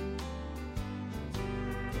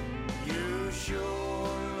 You sure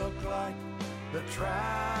look like the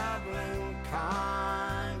traveling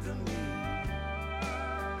kind of me.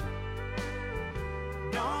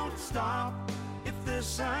 Don't stop if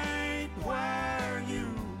this ain't where you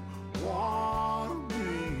want to be.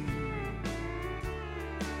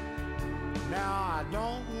 Now I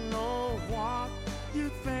don't know what you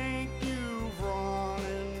think you've run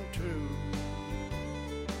into.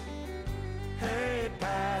 Hey,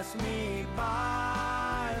 pass me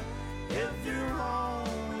by if you're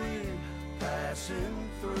only passing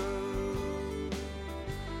through.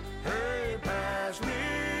 Hey, pass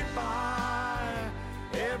me by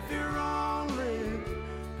if you're only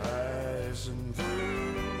passing through.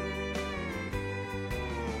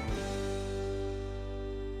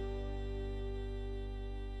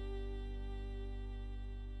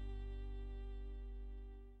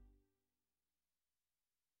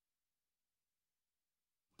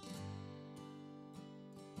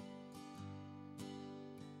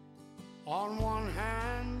 On one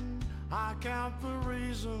hand, I count the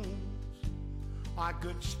reasons I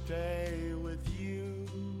could stay with you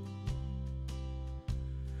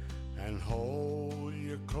and hold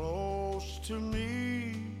you close to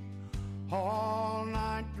me all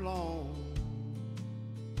night long.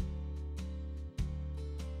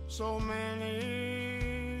 So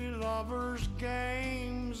many lovers'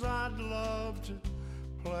 games I'd love to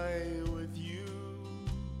play with you.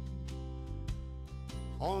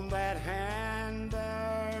 On that hand,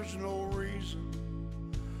 there's no reason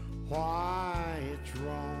why it's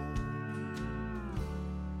wrong.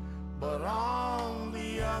 But on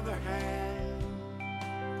the other hand,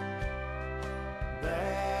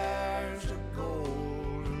 there's a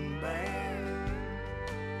golden band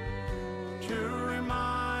to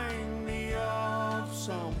remind me of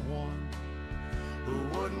someone who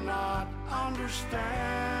would not understand.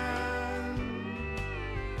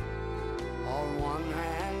 On one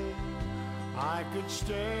hand, I could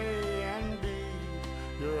stay and be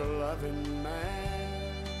your loving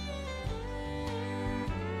man.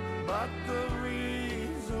 But the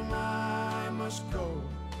reason I must go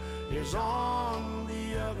is on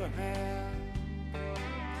the other hand.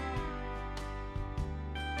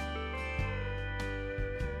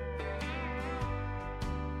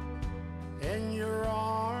 In your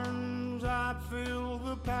arms I feel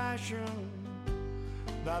the passion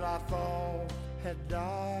that I thought had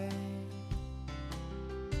died.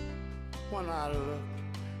 When I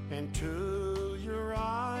looked into your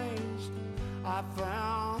eyes, I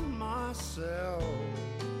found myself.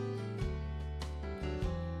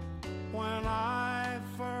 When I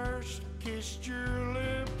first kissed your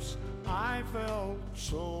lips, I felt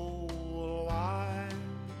so alive.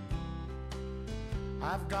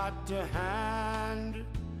 I've got to hand it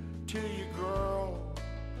to you, girl,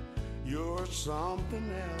 you're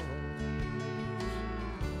something else.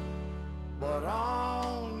 But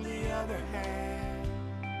on the other hand,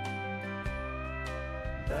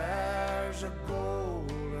 there's a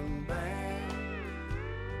golden band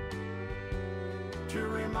to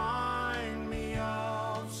remind me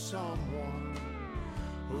of someone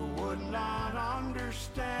who would not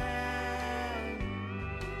understand.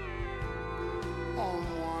 On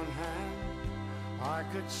one hand, I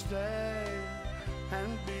could stay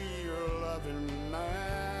and be your loving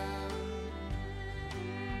man.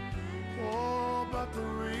 Oh, but the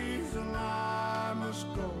reason I must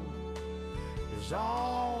go is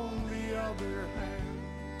on the other hand.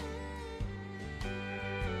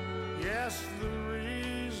 Yes, the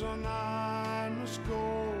reason I must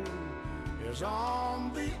go is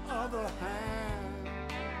on the other hand.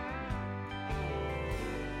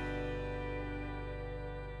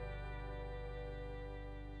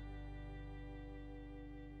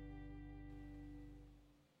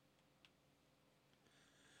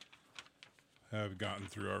 Have gotten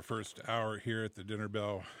through our first hour here at the Dinner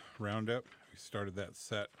Bell Roundup. We started that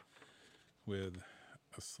set with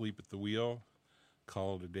Asleep at the Wheel,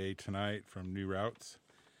 Call It a Day Tonight from New Routes.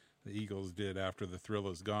 The Eagles did After the Thrill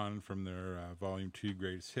Is Gone from their Volume 2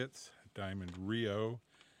 Greatest Hits. Diamond Rio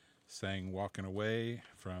sang Walking Away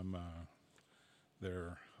from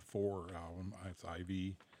their 4 album, it's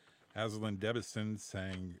IV. Aslan Debison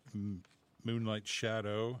sang Moonlight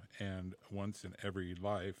Shadow and Once in Every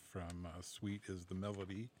Life from Sweet is the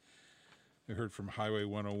Melody. We heard from Highway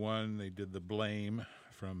 101. They did The Blame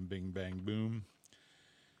from Bing Bang Boom.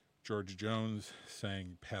 George Jones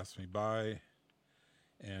sang Pass Me By.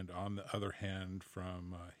 And On the Other Hand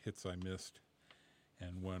from Hits I Missed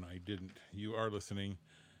and When I Didn't. You are listening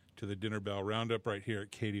to the Dinner Bell Roundup right here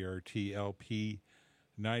at KDRT LP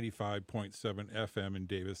 95.7 FM in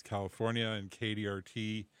Davis, California, and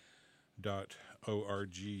KDRT.org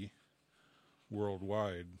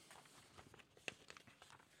worldwide.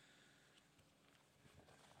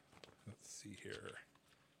 Let's see here.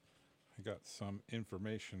 I got some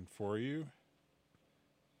information for you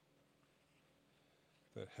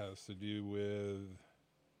that has to do with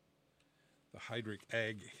the Heydrich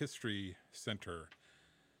Ag History Center.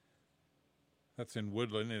 That's in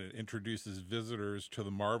Woodland, and it introduces visitors to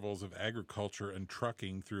the marvels of agriculture and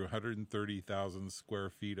trucking through 130,000 square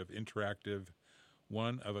feet of interactive,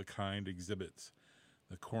 one-of-a-kind exhibits.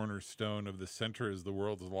 The cornerstone of the center is the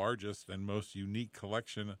world's largest and most unique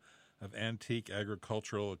collection of antique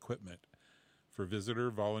agricultural equipment. For visitor,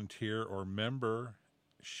 volunteer, or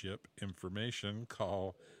membership information,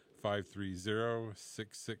 call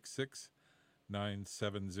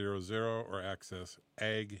 530-666-9700 or access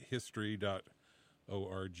aghistory.org.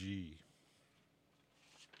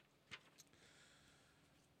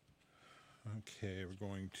 Okay, we're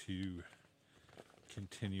going to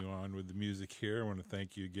continue on with the music here. I want to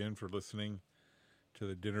thank you again for listening to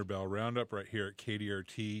the Dinner Bell Roundup right here at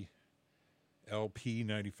KDRT LP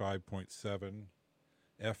 95.7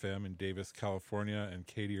 FM in Davis, California, and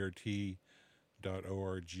KDRT.org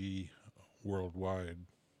worldwide.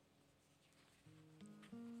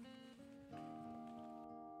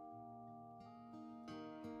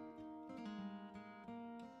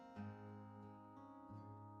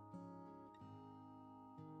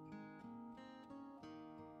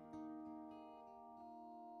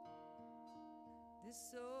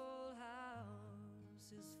 This old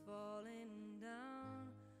house is falling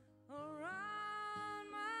down around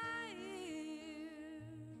my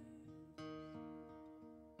ears.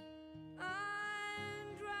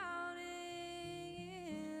 I'm drowning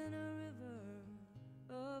in a river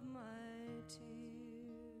of my tears.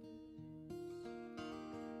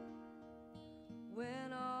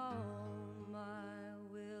 When all my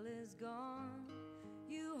will is gone,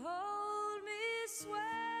 you hold me sway.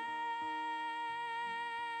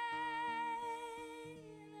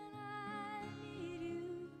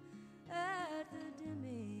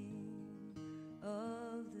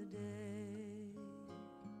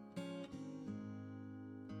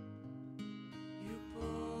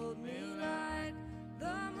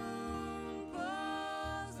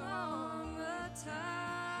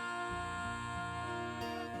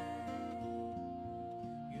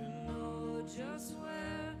 Just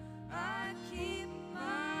where I keep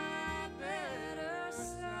my better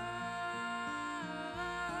side.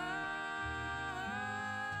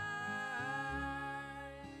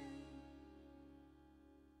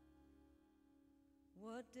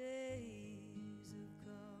 What days have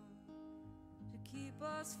come to keep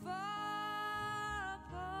us far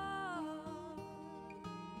apart?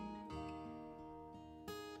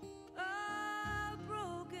 A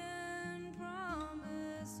broken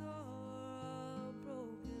promise or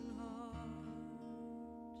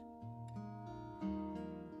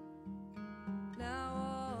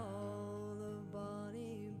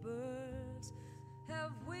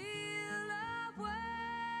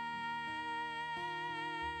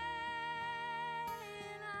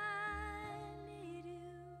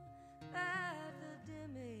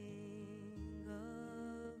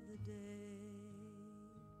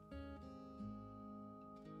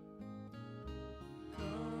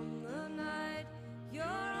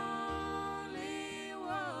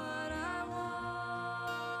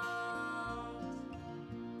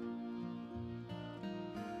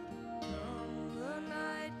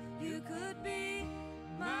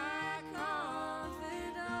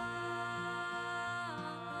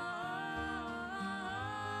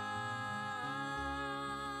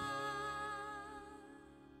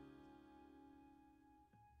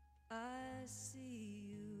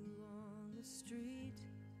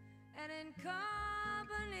and in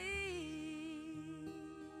company.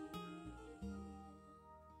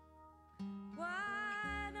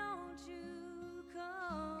 Why don't you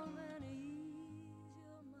come and ease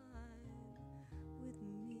your mind with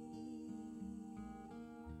me?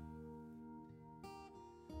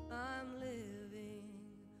 I'm living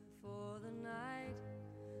for the night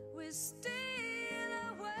we steal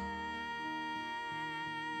away.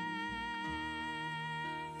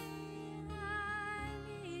 I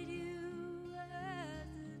need you at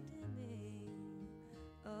the dimming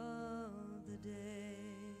of the day.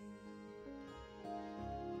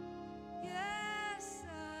 Yes,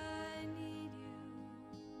 I need you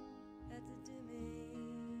at the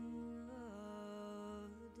dimming of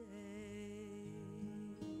the day.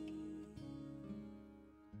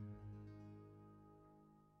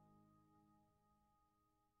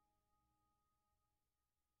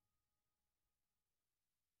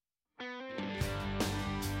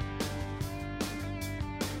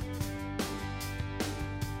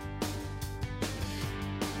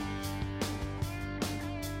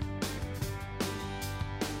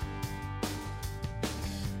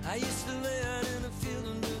 I used to lay out in a field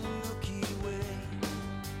under the Milky Way,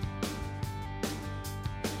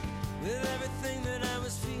 with everything that I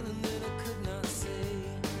was feeling that I could not say,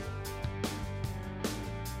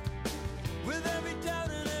 with every doubt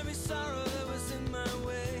and every sorrow that was in my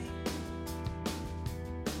way,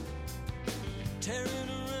 tearing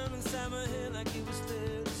around inside my head like it was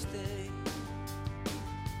there to stay.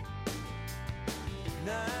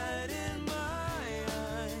 Night in my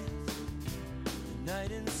eyes,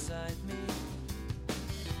 night inside me,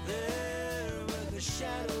 there were the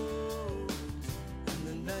shadows, and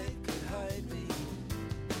the night could hide me.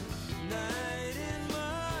 Night in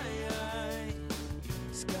my eyes,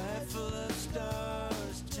 sky full of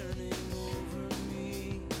stars turning over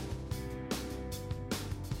me,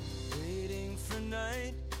 waiting for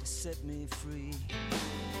night to set me free.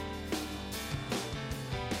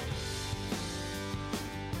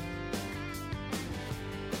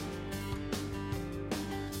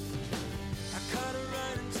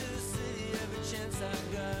 I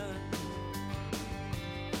got.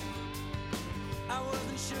 I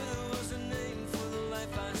wasn't sure there was a name for the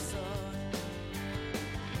life I saw.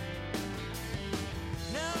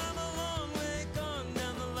 Now I'm a long way gone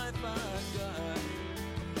down the life I got.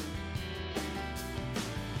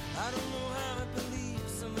 I don't know how I believe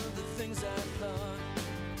some of the things I thought.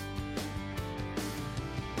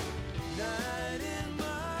 Night in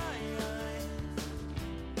my eyes,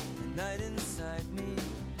 night inside me,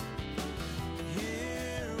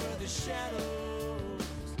 shadows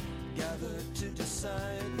gathered to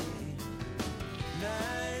decide me.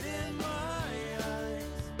 Night in my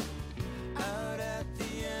eyes, out at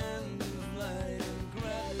the end of light and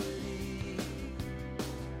gravity,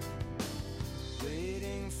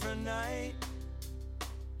 waiting for night.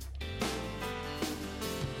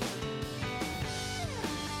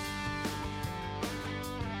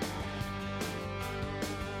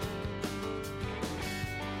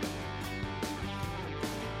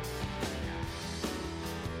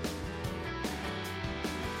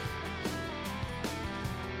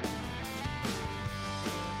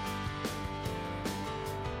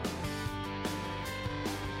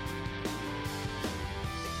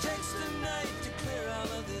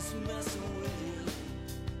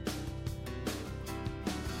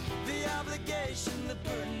 The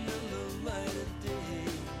burden of the light of day.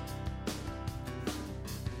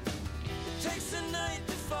 It takes a night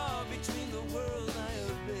to fall between the world I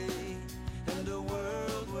obey and a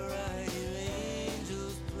world where I hear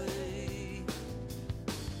angels play.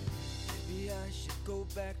 Maybe I should go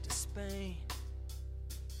back to Spain.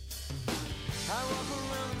 I walk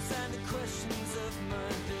around inside the questions of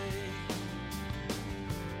my day.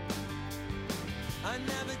 I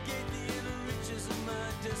navigate the inner reaches of my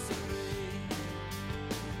disarray.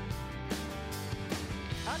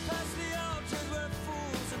 I pass the altars where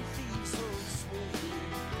fools and thieves hold sway.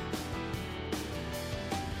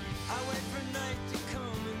 I wait for night to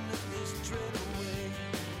come and let this dread away.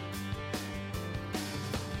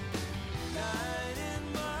 Night in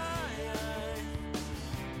my eyes,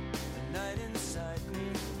 night inside me,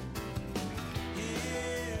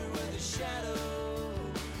 here where the shadow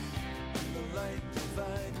and the light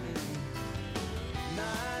divide me.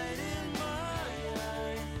 Night in my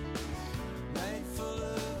eyes, night full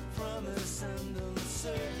of promise and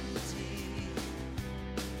uncertainty,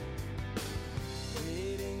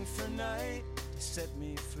 waiting for night to set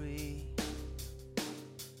me free.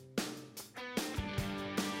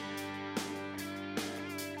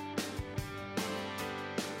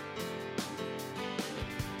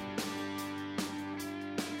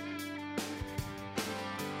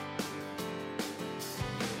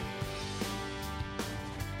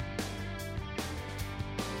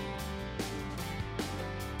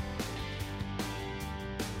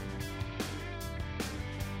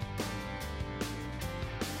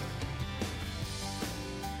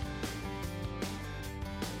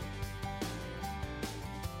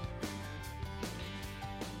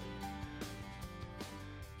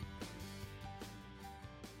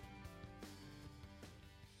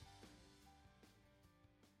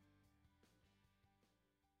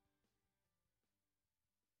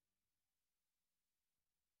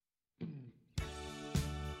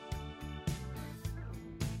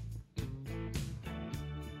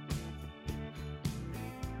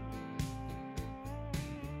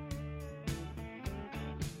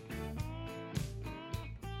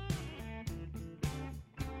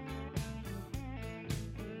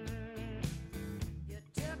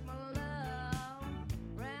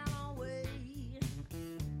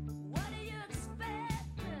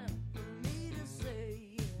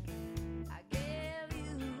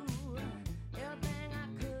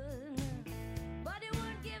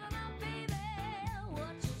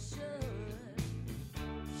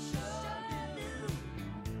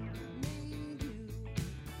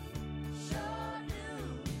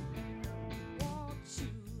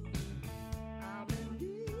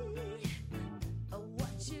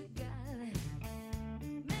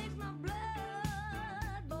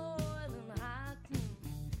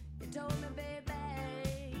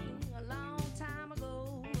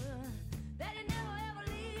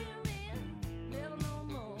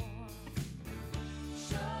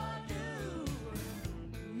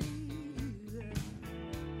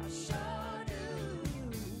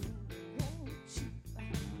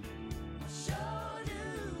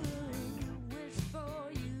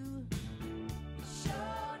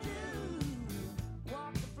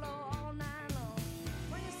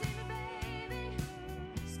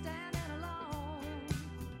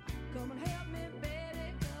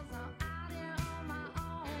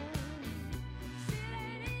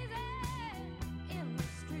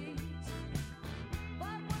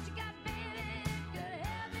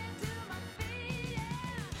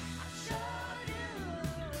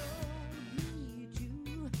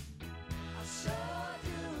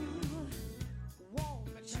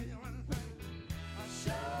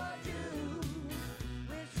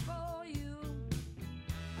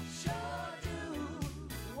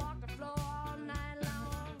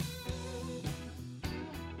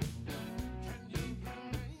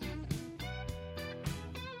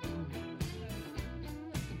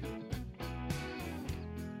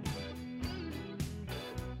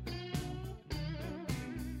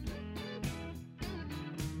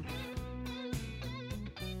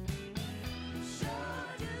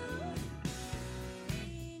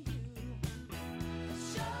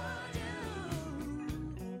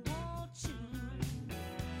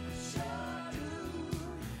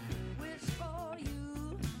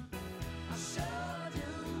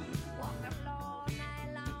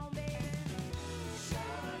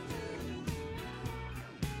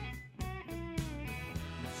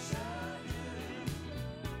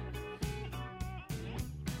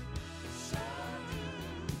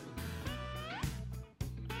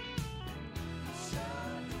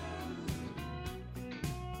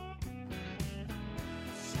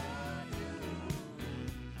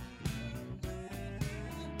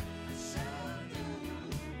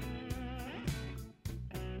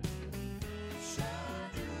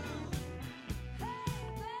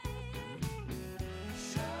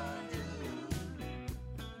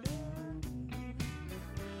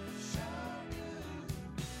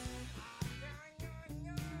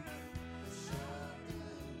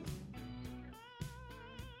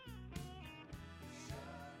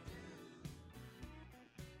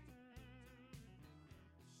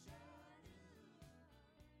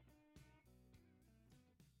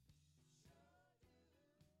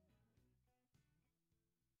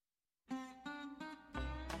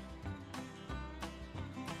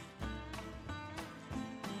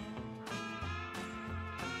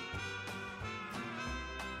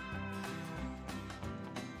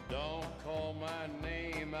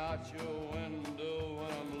 out your window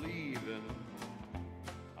when I'm leaving,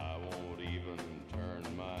 I won't even turn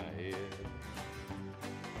my head.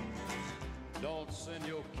 Don't send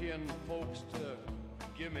your kin folks to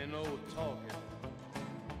give me no talking.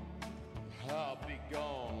 I'll be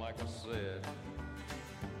gone, like I said.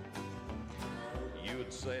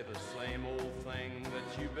 You'd say the same old thing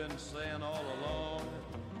that you've been saying all along.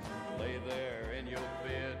 Lay there in your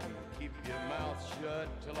bed and keep your mouth shut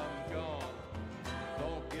till I'm gone.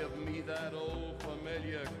 Don't give me that old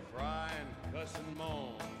familiar crying, cussing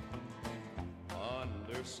moan.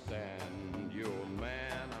 Understand, you old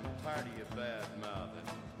man, I'm tired of your bad mouthing.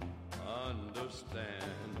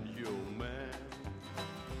 Understand, you old man.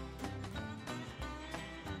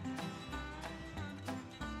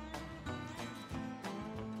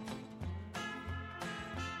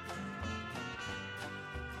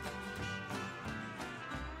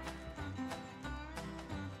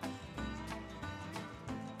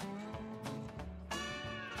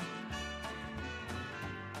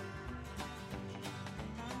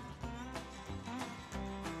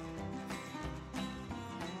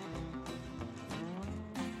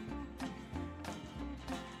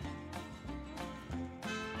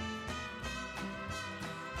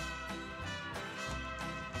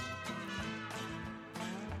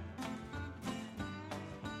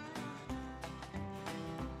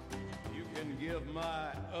 Give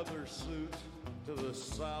my other suit to the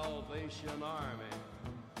Salvation Army,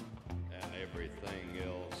 and everything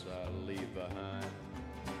else I leave behind.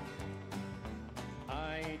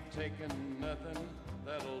 I ain't taking nothing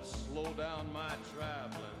that'll slow down my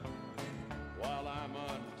traveling while I'm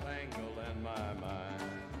untangled in my mind.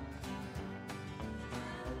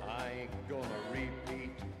 I ain't gonna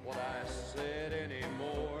repeat what I said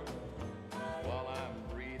anymore while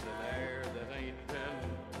I'm breathing air that ain't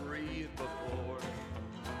been breathed before.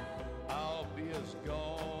 I'll be as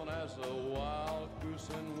gone as a wild goose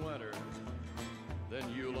in winter. Then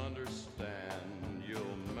you'll understand,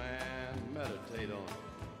 you'll man, meditate on it.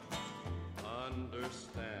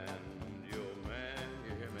 Understand, you'll man,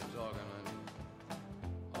 you hear me talking, honey?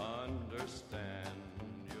 Understand,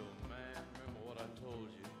 you'll man, remember what I told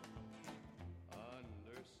you.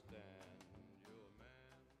 Understand, you'll man.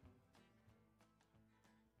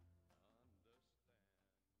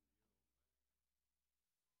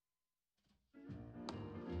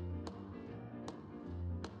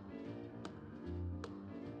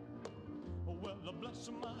 Well, bless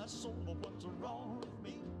my soul, what's wrong with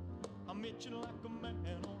me? I'm itching like a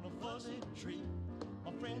man on a fuzzy tree.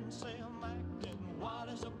 My friends say I'm acting wild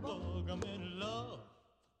as a bug. I'm in love.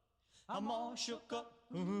 I'm all shook up.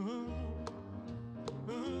 Ooh,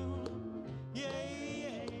 ooh, yeah,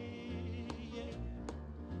 yeah, yeah.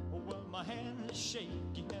 Well, my hand is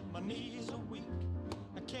shaky and my knees are weak.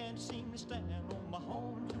 I can't seem to stand on my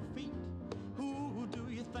own 2 feet. Who do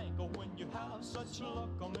you think of when you have such luck?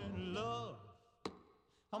 I'm in love.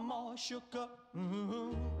 I'm all shook up.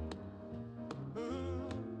 Ooh, ooh,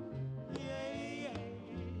 yeah, yeah,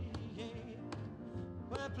 yeah.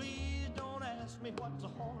 Well, please don't ask me what's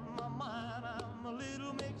on my mind. I'm a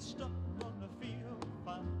little mixed up, but I feel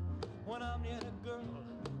fine when I'm near the girl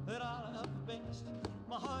that I love best.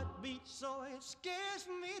 My heart beats so it scares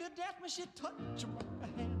me to death when she touches my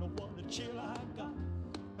hand. Oh, what a chill I got.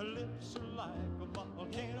 Her lips are like a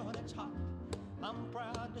volcano that's hot. I'm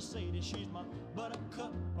proud to say that she's my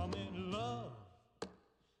buttercup. I'm in love.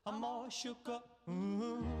 I'm all shook up.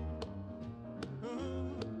 Ooh,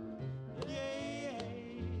 ooh, yeah, yeah,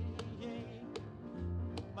 yeah.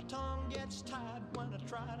 My tongue gets tied when I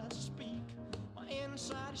try to speak. My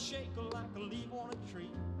inside is shaking like a leaf on a tree.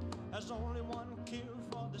 There's only one cure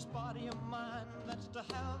for this body of mine. That's to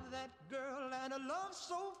have that girl and a love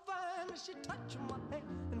so fine. She touched my hand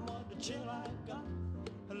and what a chill I got.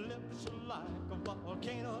 Her lips are like a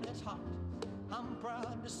volcano that's hot. I'm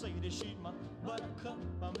proud to say that she's my buttercup.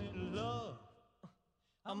 I'm in love.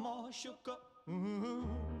 I'm all shook up. Ooh,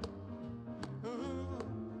 ooh,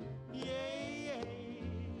 yeah, yeah,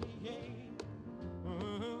 yeah.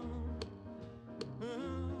 Ooh,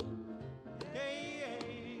 ooh, yeah,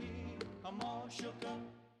 yeah. I'm all shook up.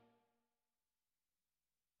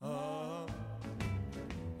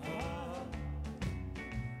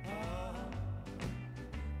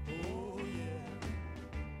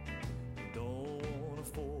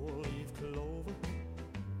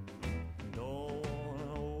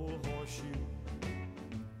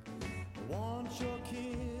 Want your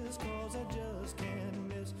kiss, 'cause I just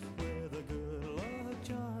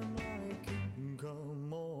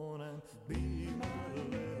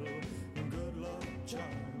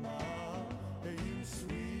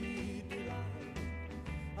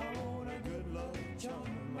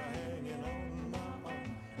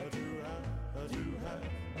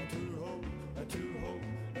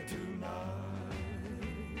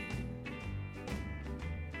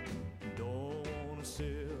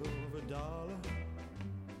silver dollar,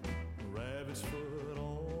 rabbit's foot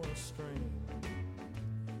on a string.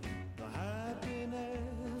 The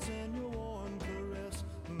happiness in your warm caress,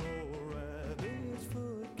 no rabbit's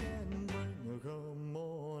foot can bring. Come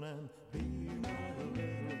on and be my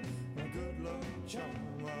little good luck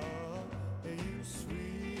charm. You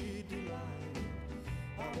sweet delight,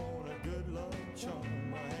 I want a good luck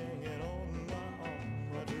charm hanging on my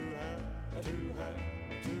arm. To have,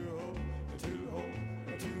 to hope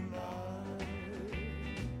tonight.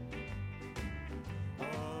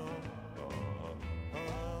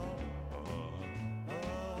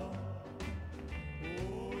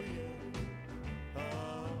 Oh yeah.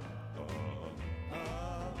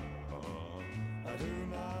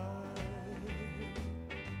 Tonight.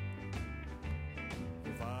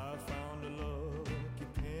 If I found a lucky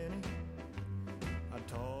penny, I'd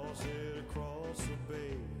toss it across the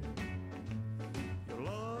bay. Your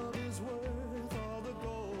love is worth all the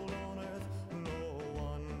gold on earth. No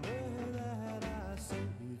wonder that I say,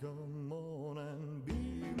 come on and be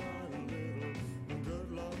my little good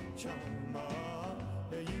luck charm.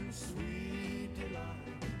 You sweet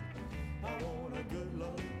delight, I want a good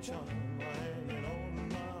luck charm hanging on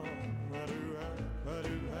my arm. I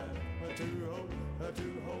do have to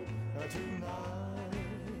hope tonight.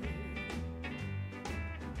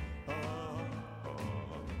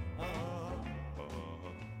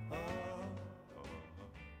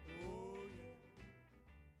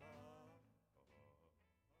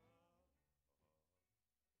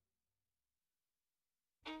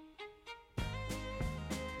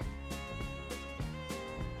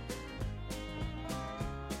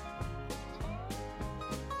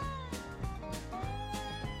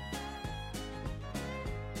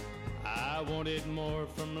 I wanted more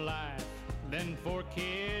from life than 4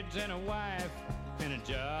 kids and a wife and a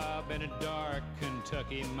job in a dark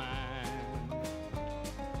Kentucky mine.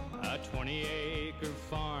 A 20-acre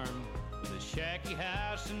farm with a shacky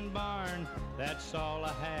house and barn, that's all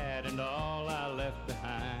I had and all I left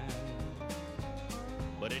behind.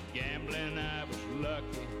 But at gambling I was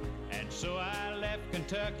lucky, and so I left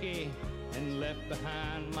Kentucky and left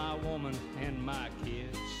behind my woman and my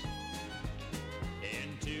kids.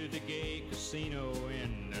 Into the gay casino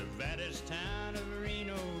in Nevada's town of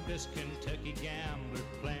Reno, this Kentucky gambler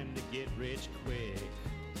planned to get rich quick.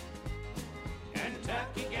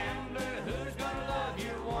 Kentucky gambler, who's gonna love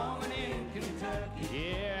your woman in Kentucky?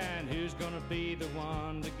 Yeah, and who's gonna be the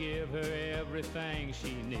one to give her everything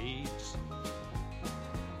she needs?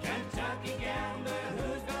 Kentucky gambler,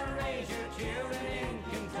 who's gonna raise your children in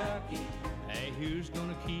Kentucky? Hey, who's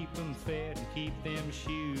gonna keep them fed and keep them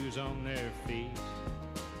shoes on their feet?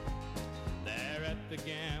 There at the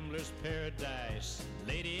gambler's paradise,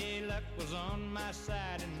 Lady Luck was on my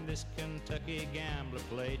side, and this Kentucky gambler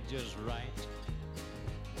played just right.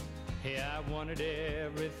 Hey, I wanted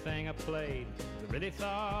everything I played. I really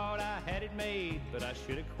thought I had it made, but I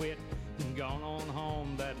should have quit and gone on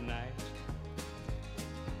home that night.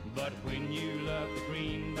 But when you love the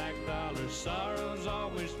greenback dollar, sorrow's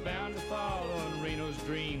always bound to follow, and Reno's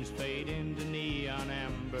dreams fade into neon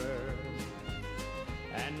amber.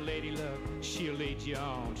 And Lady Luck, she'll lead you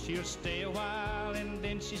on. She'll stay a while and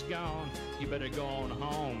then she's gone. You better go on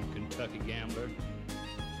home, Kentucky gambler.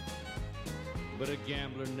 But a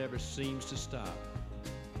gambler never seems to stop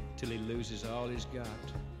till he loses all he's got.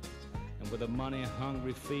 And with a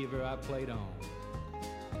money-hungry fever, I played on.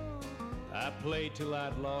 I played till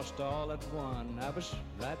I'd lost all at one. I was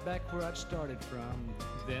right back where I'd started from.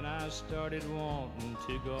 Then I started wanting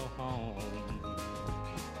to go home.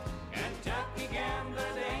 Kentucky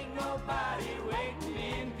gambler, there ain't nobody waiting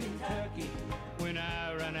in Kentucky. When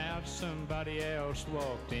I ran out, somebody else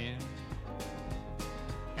walked in.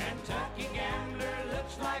 Kentucky gambler,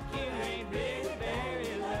 looks like you ain't really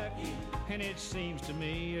very lucky. And it seems to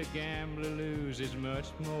me a gambler loses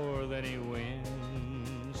much more than he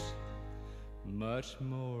wins. Much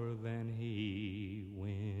more than he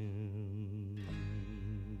wins.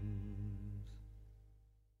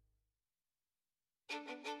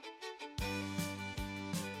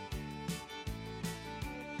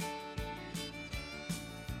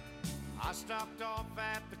 I stopped off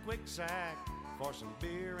at the Quick Sack for some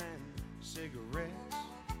beer and cigarettes.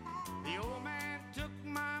 The old man took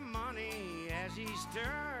my money as he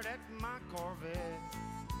stared at my Corvette.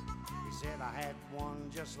 He said I had one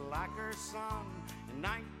just like her son in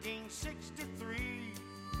 1963.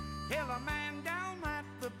 Hell, a man down at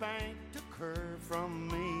the bank took her from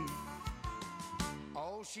me.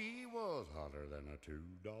 Oh, she was hotter than a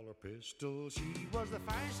 $2 pistol. She was the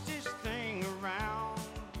fastest thing around.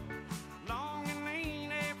 Long and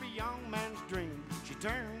lean, every young man's dream. She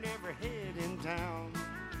turned every head in town.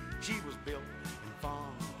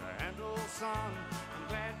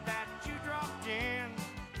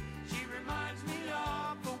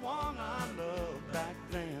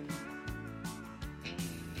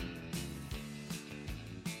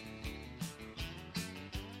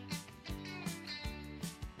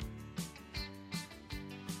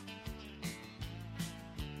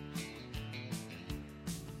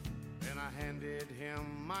 handed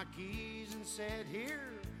him my keys and said,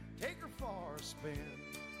 "Here, take her for a spin."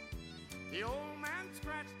 The old man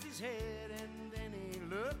scratched his head and then he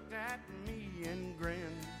looked at me and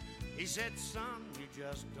grinned. He said, "Son, you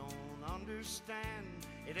just don't understand.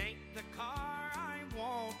 It ain't the car I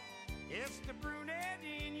want, it's the brunette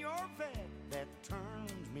in your bed that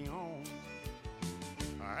turns me on."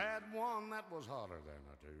 I had one that was hotter than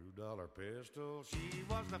a $2 pistol. She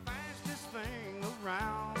was the fastest thing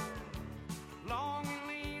around. Long and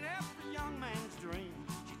lean, every young man's dream.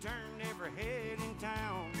 She turned every head in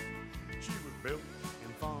town. She was built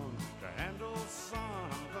and fun to handle,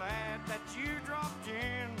 son. I'm glad that you dropped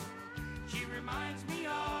in. She reminds me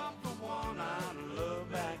of the one I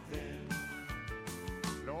loved back then.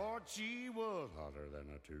 Lord, she was hotter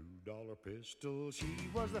than a $2 pistol. She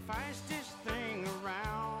was the fastest thing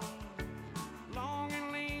around. Long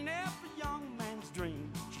and lean, every young man's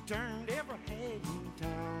dream. She turned every head in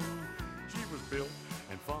town. She was built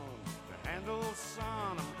and fun to handle,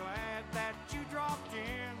 son. I'm glad that you dropped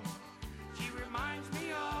in. She reminds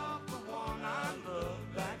me of the one I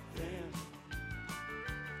loved back then.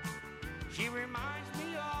 She reminds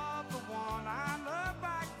me of the one I loved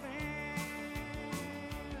back then.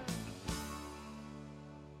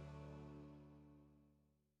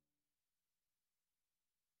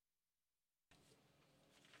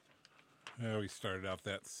 We started out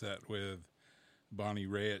that set with Bonnie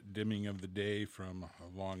Raitt, "Dimming of the Day" from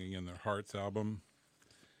Longing in Their Hearts album.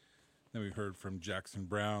 Then we heard from Jackson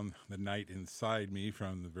Browne, "The Night Inside Me"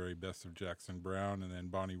 from the very best of Jackson Browne. And then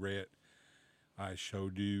Bonnie Raitt, "I Sho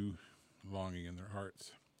Do," Longing in Their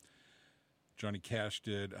Hearts. Johnny Cash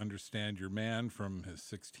did "Understand Your Man" from his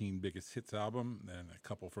 16 Biggest Hits album. Then a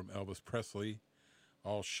couple from Elvis Presley,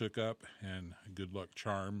 "All Shook Up" and "Good Luck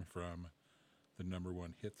Charm" from the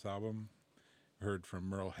 #1 Hits album. Heard from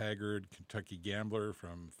Merle Haggard, "Kentucky Gambler"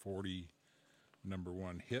 from 40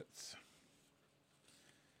 #1 hits.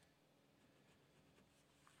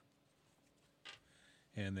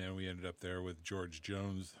 And then we ended up there with George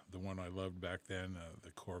Jones, "The One I Loved Back Then,"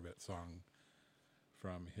 the Corvette song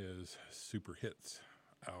from his Super Hits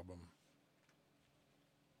album.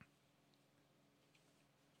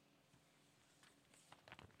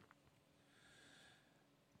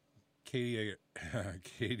 KDRT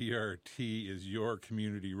is your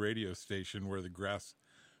community radio station where the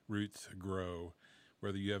grassroots grow.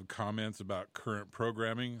 Whether you have comments about current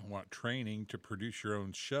programming, want training to produce your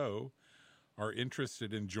own show, are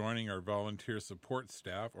interested in joining our volunteer support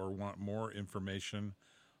staff, or want more information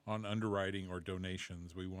on underwriting or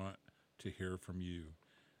donations, we want to hear from you.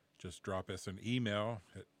 Just drop us an email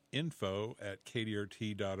at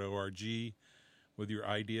info@kdrt.org with your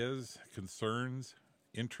ideas, concerns,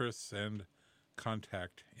 interests, and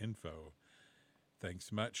contact info.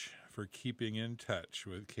 Thanks much for keeping in touch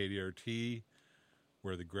with KDRT,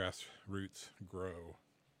 where the grassroots grow.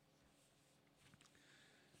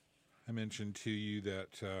 I mentioned to you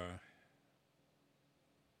that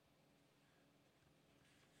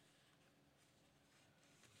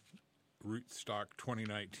Rootstock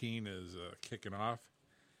 2019 is kicking off,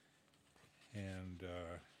 and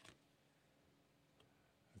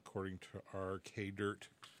according to our KDirt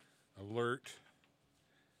alert,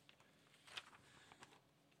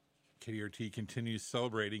 KDRT continues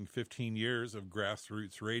celebrating 15 years of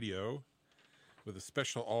grassroots radio with a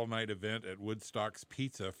special all-night event at Woodstock's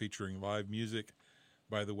Pizza featuring live music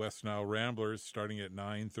by the West Nile Ramblers starting at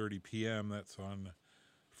 9:30 p.m. That's on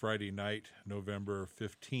Friday night, November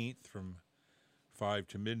 15th from 5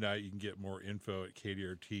 to midnight. You can get more info at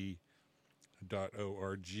kdrt.org.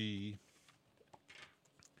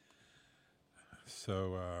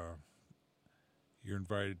 So you're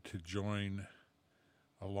invited to join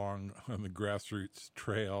along on the grassroots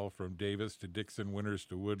trail from Davis to Dixon, Winters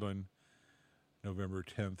to Woodland, November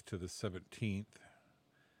 10th to the 17th.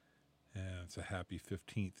 And it's a happy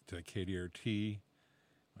 15th to KDRT.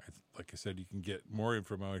 Like I said, you can get more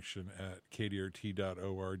information at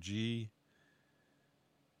kdrt.org.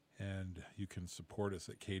 And you can support us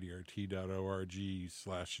at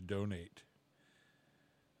kdrt.org/donate.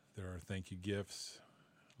 There are thank you gifts,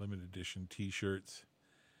 limited edition t-shirts.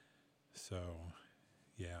 So,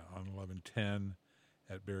 yeah, on 1110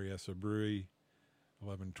 at Berryessa Brewery,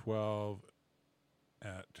 1112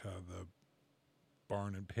 at the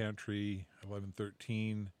Barn and Pantry,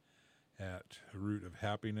 1113 at Root of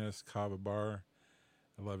Happiness, Cava Bar,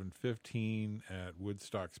 1115 at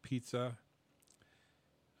Woodstock's Pizza,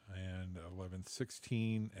 and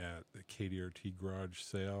 1116 at the KDRT Garage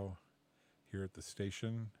Sale here at the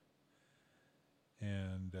station.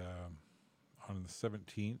 And on the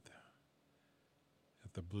 17th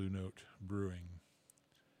at the Blue Note Brewing.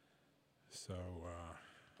 So I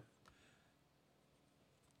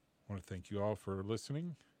want to thank you all for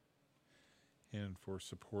listening and for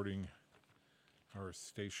supporting our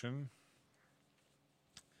station.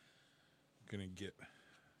 Going to get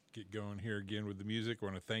going here again with the music. I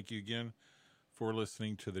want to thank you again for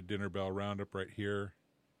listening to the Dinner Bell Roundup right here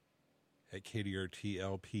at KDRT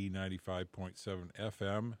LP 95.7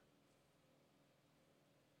 FM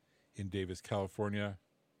in Davis, California,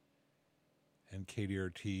 and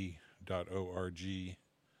KDRT.org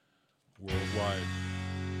worldwide.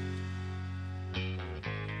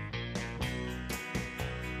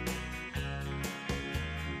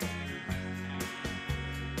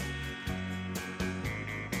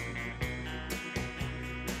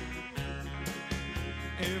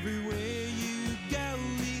 Everywhere you go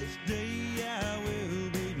each day, I will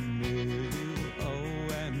be near you,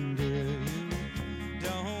 oh, and dear you.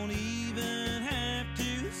 Don't even have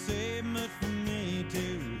to say much for me to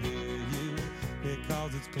hear you,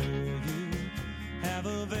 because it's clear you have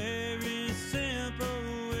a very simple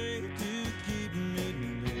way to keep me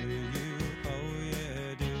near you, oh,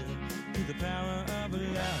 yeah, dear. To the power of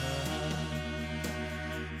love,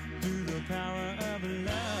 to the power of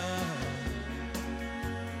love.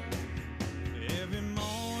 Every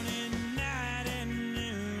morning, night, and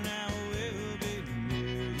noon, I will be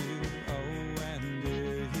near you, oh, and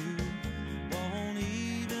near you. Won't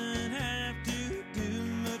even have to do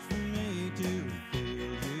much for me to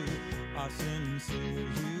feel you, or sincere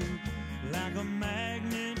you. Like a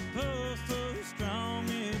magnet pull so strong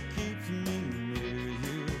it keeps me near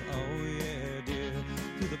you, oh, yeah, dear.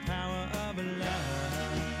 To the power of love,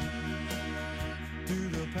 to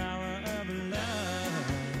the power of love.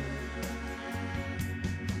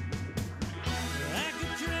 I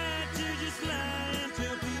could try to just lie and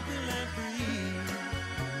tell people I'm free,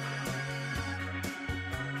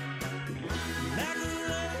 like a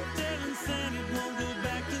road telling sand it won't go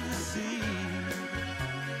back to the sea.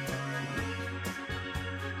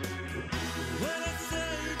 What I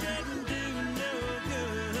say doesn't do no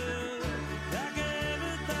good, like I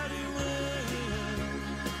ever thought it would.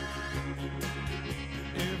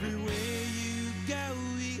 Everywhere you go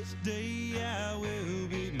each day, I will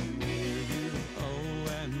be near you,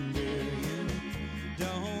 oh, and near you.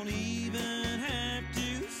 Don't even have to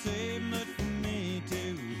say much for me to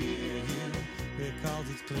hear you, because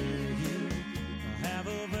it's clear you have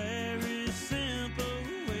a very simple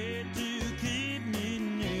way to keep me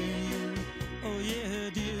near you, oh, yeah,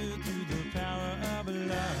 dear. To the power of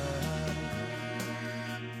love,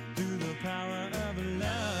 to the power of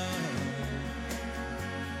love.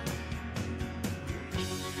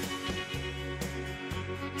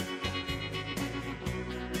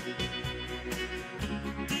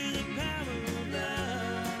 To the power of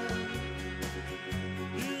love,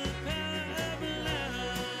 to the power of love,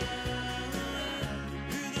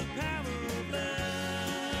 to the power of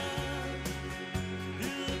love, to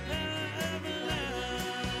the power of love,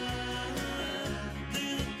 to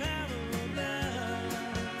the power of love,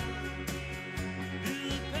 to the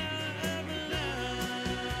power of love,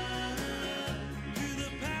 to the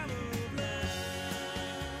power of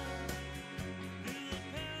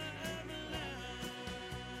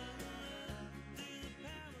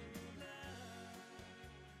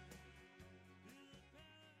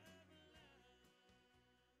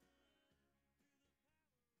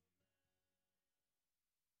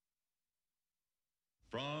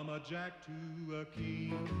From a jack to a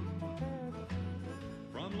king,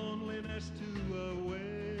 from loneliness to a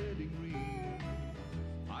wedding ring,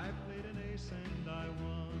 I played an ace and I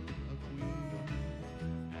won a queen,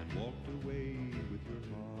 and walked away with your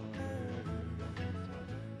heart.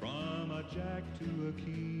 From a jack to a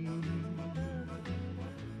king,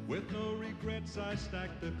 with no regrets I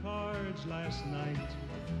stacked the cards last night,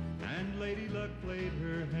 and Lady Luck played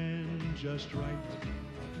her hand just right,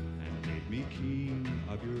 made me king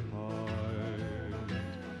of your heart.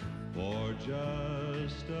 For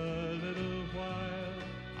just a little while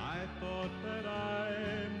I thought that I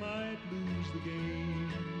might lose the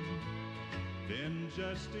game. Then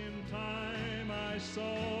just in time I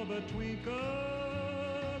saw the twinkle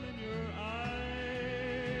in your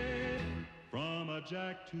eye. From a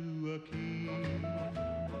jack to a king,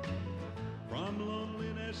 from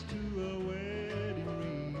loneliness to a wedding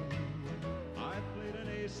ring, I played an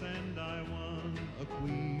ace and I won a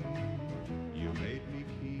queen. You made me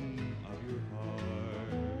king of your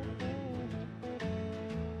heart.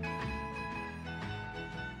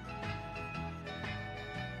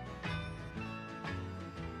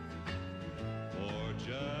 For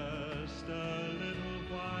just a little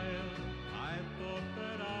while I thought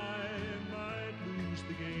that I might lose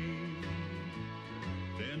the game.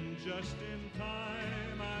 Then just in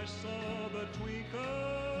time I saw the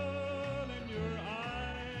twinkle in your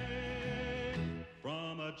eye.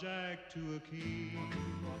 From a jack to a king,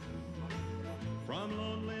 from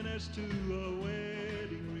loneliness to a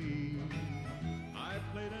wedding ring, I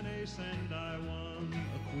played an ace and I won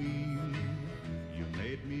a queen. You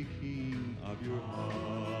made me king of your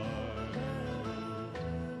heart.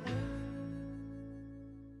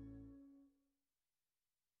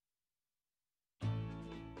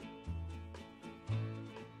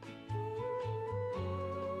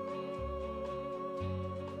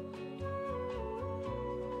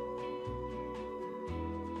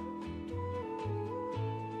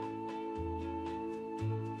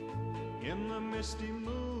 In the misty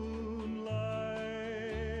moonlight,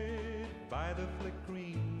 by the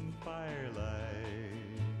flickering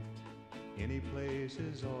firelight, any place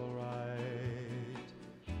is alright,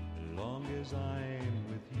 long as I'm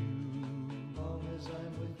with you. Long as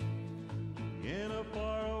I'm with you. In a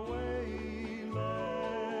faraway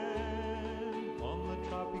land, on the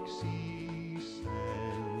tropic sea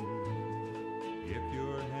sand, if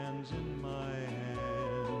your hand's in my hand,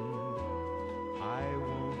 I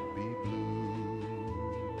won't be blue.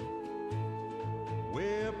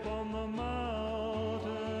 Way up on the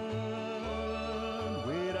mountain,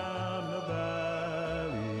 way down the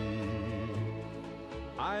valley,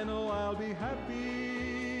 I know I'll be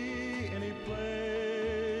happy any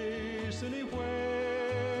place,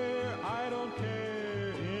 anywhere, I don't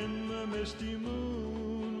care. In the misty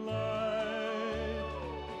moonlight,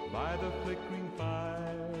 by the flickering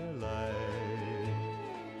firelight,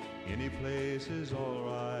 any place is all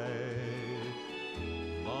right,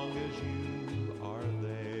 long as you are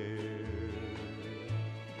there.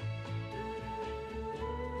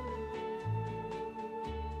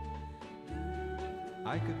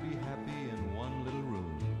 I could be happy in one little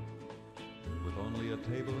room, with only a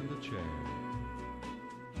table and a chair.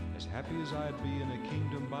 As happy as I'd be in a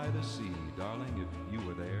kingdom by the sea, darling, if you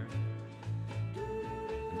were there.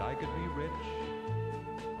 And I could be rich,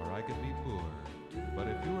 or I could be poor, but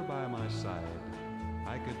if you were by my side,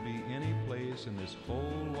 I could be any place in this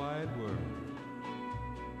whole wide world,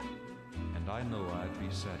 and I know I'd be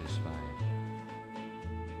satisfied.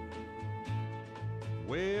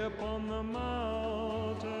 Way up on the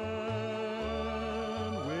mountain,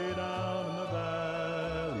 way down in the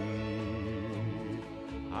valley,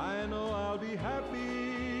 I know I'll be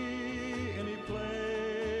happy any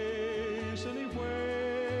place,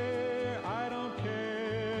 anywhere, I don't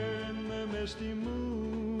care. In the misty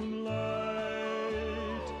moonlight,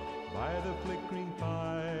 by the flickering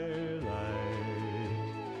firelight,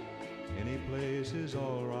 any place is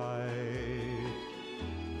all right,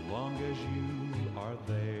 long as you are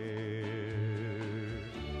there.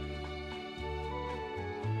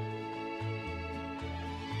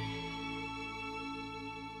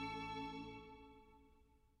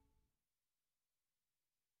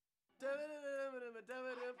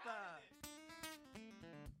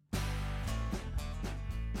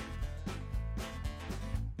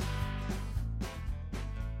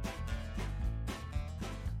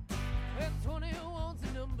 Well, 21's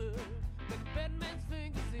a number, make a bad man's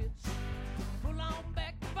fingers itch.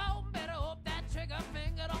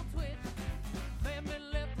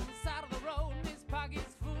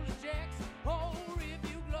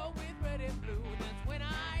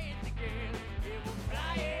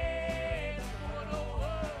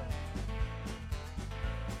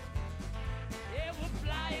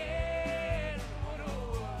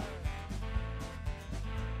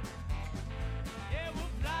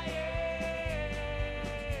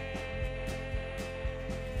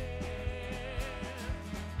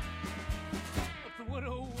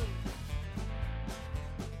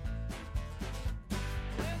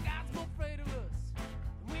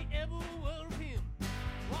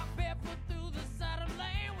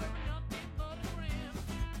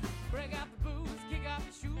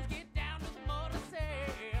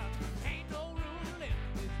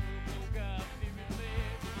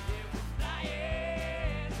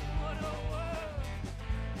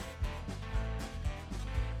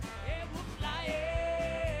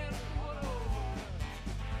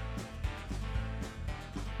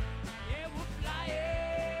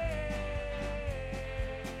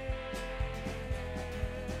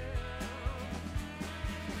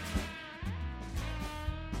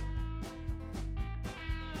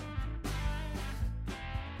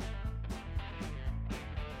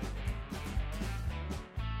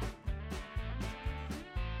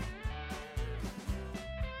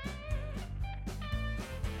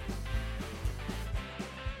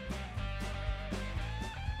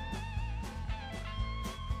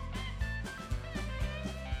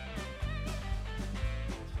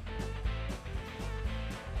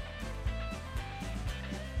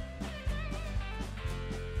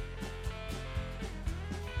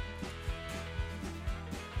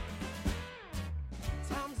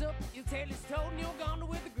 tail is told and you're gone to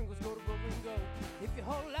where the gringos go to Ringo. If your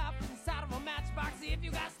whole life is inside of a matchbox, if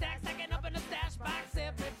you got stacks stacking up in a stash box,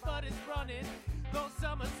 everybody's running, though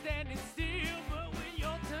some are standing still. But when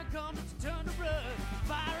your turn comes, it's your turn to run.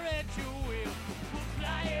 Fire at your will. We're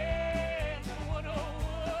flying 101.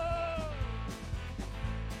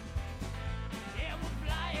 Yeah, we're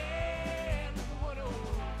flying 101.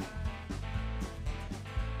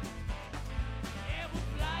 Yeah, we're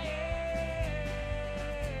flying.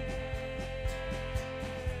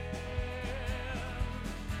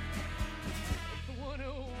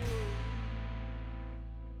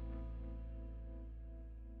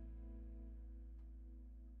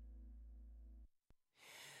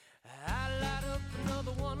 I light up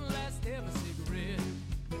another one last ever cigarette.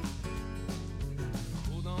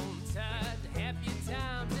 Hold on tight to happy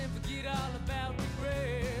times and forget all about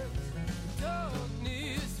regrets.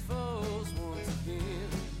 Darkness falls once again.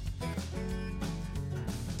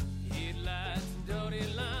 Headlights and dirty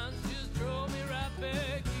lines just drove me right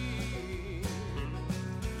back in.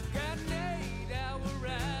 Got an 8-hour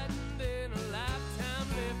ride and then a lifetime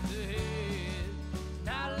left ahead. I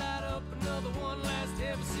light up another one last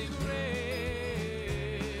ever cigarette.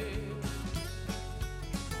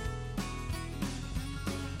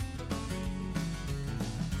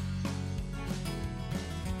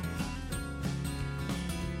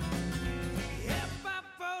 If I'm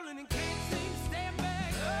falling and can't seem to stand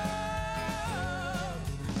back up,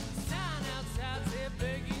 sign outside said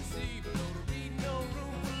begging see below to read no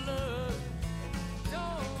room for love.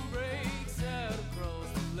 Dawn breaks out across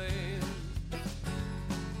the land.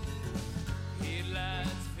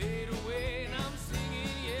 Headlights fade away and I'm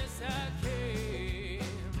singing yes I can.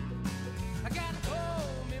 I got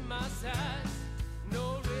home in my sights and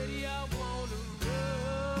already I wanna run.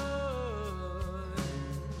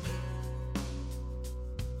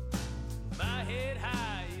 My head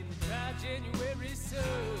high in the dry January sun.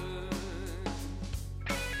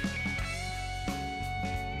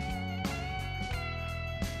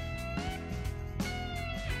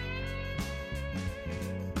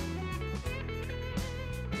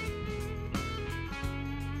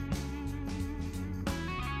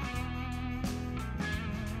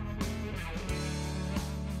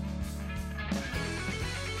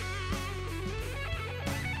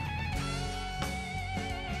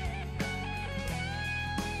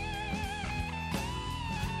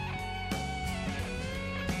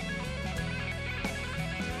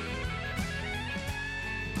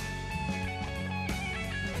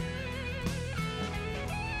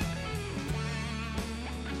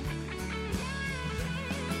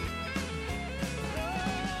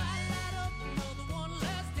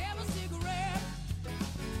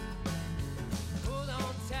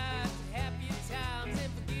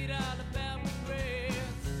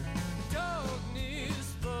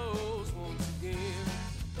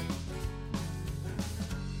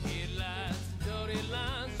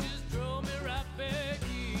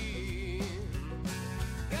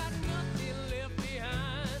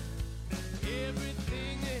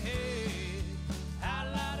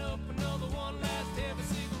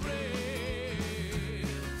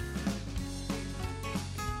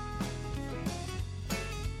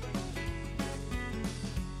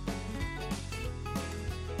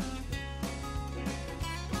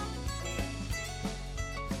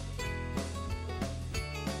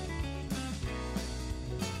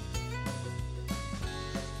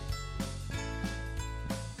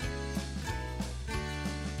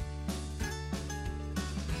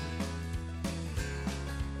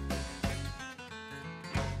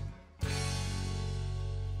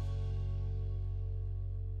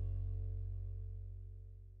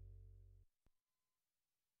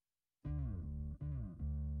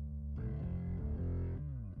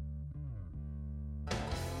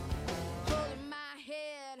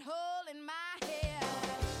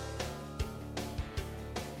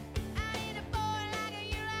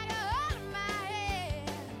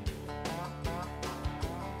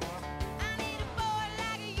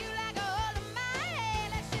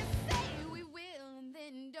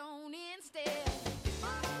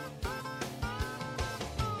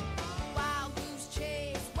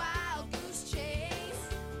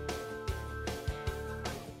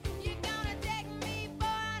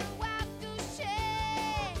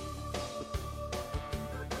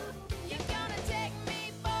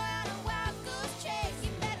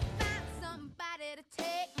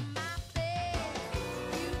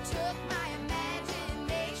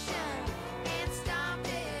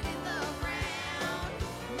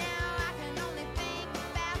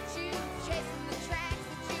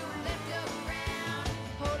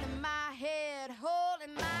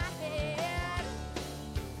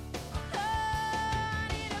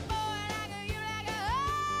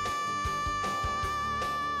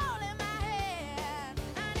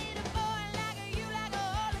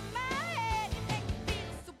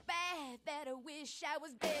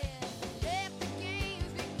 Let the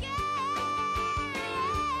games begin.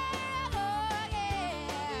 Oh,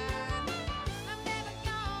 yeah. I'm never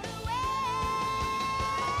gonna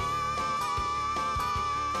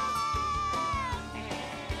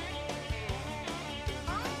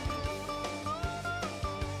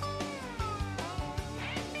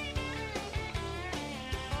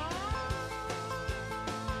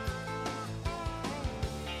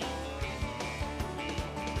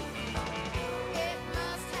It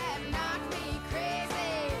must have knocked me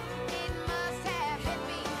crazy. It must have hit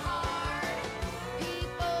me hard.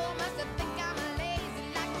 People must have think I'm lazy,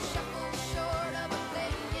 like a shuffle short of a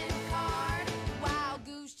playing card. Wild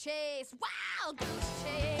goose chase, wild goose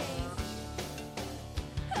chase.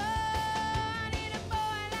 Oh, I need a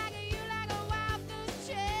boy like you, like a wild goose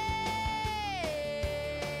chase.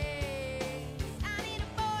 I need a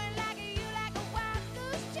boy like you, like a wild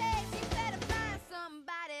goose chase. You better find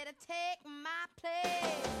somebody to take my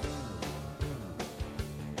place.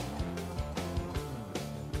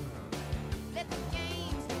 Let the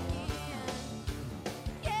games begin.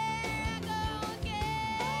 Yeah, go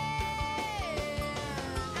again.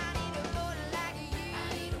 I need a boy like you. I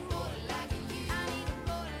need a boy like you. I need a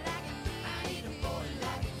boy like you. I need a boy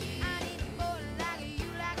like you. I need a boy like you,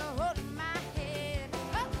 like a hold in my head,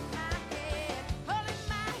 hold in my head, hold in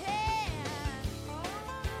my hand,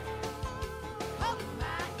 hold in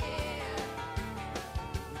my head,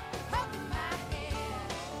 hold in my head,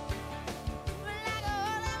 like a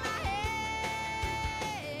hold in my head.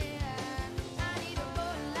 I need a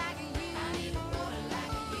boy like you. I need a boy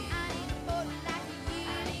like you. I need a boy like you.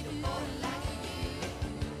 I need a boy like you.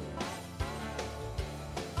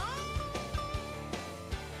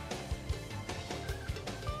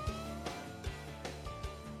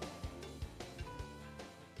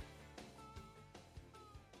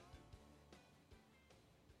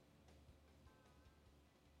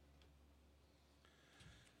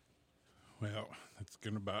 Well, that's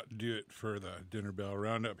going to about do it for the Dinner Bell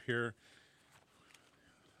Roundup here.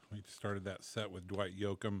 We started that set with Dwight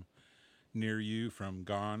Yoakam, Near You from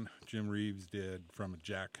Gone. Jim Reeves did From a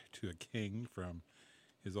Jack to a King from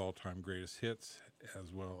his all-time greatest hits,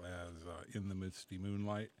 as well as In the Misty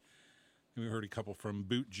Moonlight. And we heard a couple from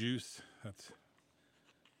Boot Juice. That's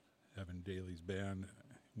Evan Daly's band.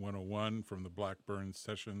 101 from the Blackburn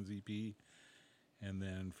Sessions EP. And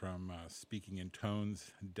then from Speaking in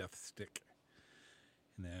Tones, Death Stick.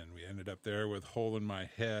 And then we ended up there with Hole in My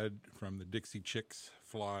Head from the Dixie Chicks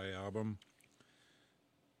Fly album.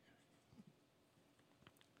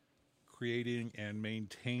 Creating and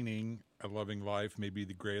maintaining a loving life may be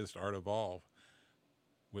the greatest art of all,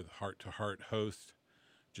 with heart-to-heart host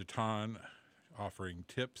Jatan offering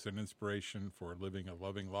tips and inspiration for living a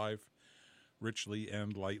loving life richly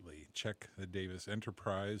and lightly. Check the Davis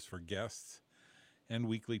Enterprise for guests and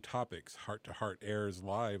weekly topics. Heart to Heart airs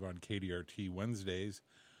live on KDRT Wednesdays,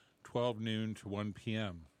 12 noon to 1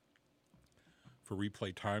 p.m. For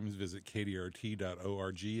replay times, visit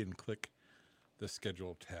kdrt.org and click the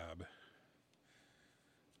schedule tab.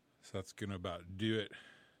 So that's going to about do it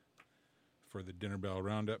for the Dinner Bell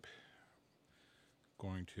Roundup.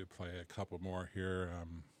 Going to play a couple more here.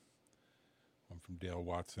 One from Dale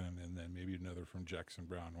Watson and then maybe another from Jackson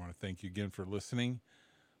Brown. I want to thank you again for listening.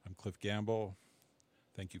 I'm Cliff Gamble.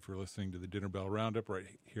 Thank you for listening to the Dinner Bell Roundup right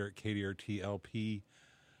here at KDRT LP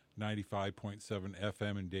 95.7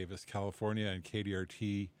 FM in Davis, California, and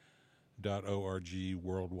KDRT.org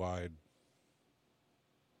worldwide.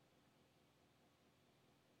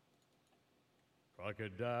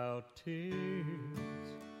 Crocodile tears,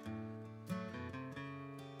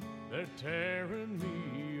 they're tearing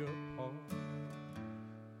me apart.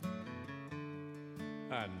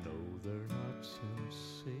 I know they're not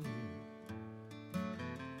sincere,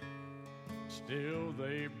 still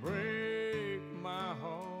they break my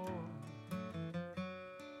heart.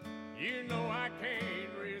 You know I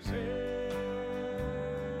can't resist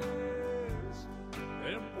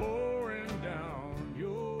them pouring down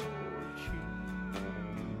your cheek.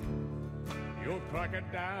 Your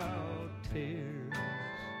crocodile tears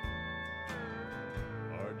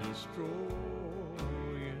are destroying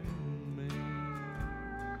me.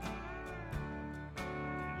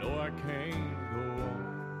 You know I can't go on.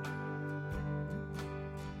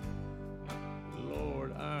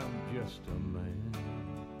 Lord, I'm just a man,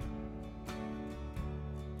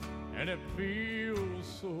 and it feels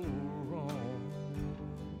so wrong.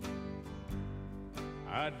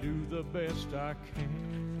 I do the best I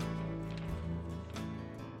can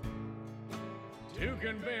to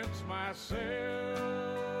convince myself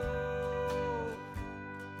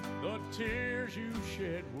the tears you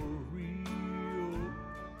shed were real.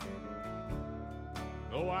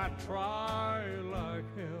 The though I try like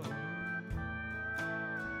hell.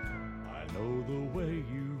 I know the way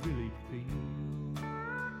you really feel.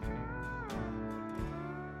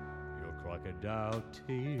 Your crocodile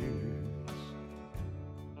tears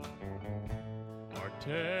are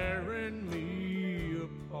tearing me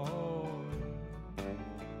apart.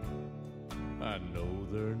 I know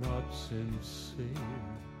they're not sincere,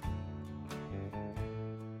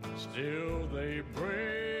 still they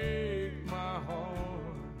break my heart.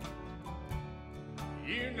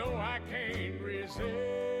 You know I can't resist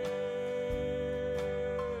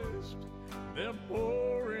them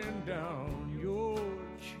pouring down your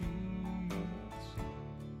cheeks.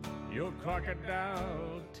 Your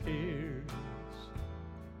crocodile tears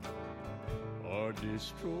are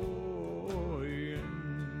destroying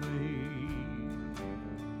me.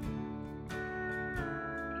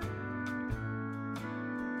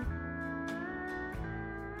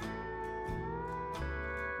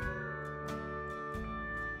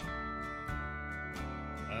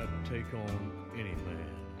 Take on any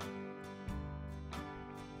man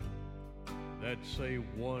that say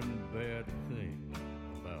one bad thing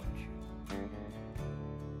about you.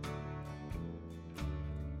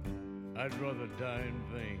 I'd rather die in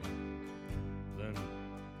vain than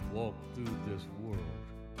walk through this world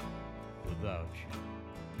without you.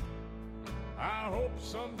 I hope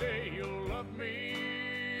someday you'll love me,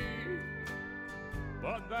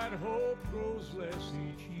 but that hope grows less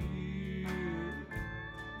each year.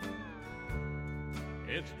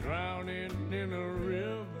 It's drowning in a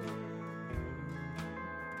river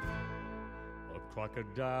of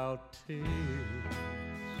crocodile tears,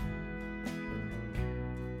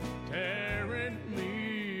 tearing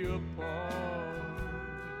me apart.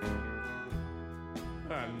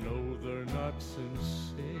 I know they're not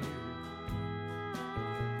sincere,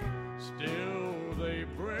 still they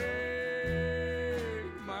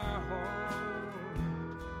break my heart.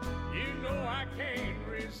 You know I can't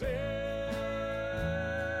resist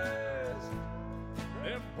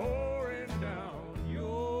them pouring down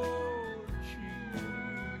your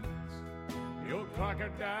cheeks. Your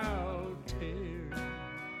crocodile tears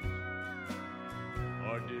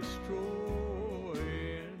are destroying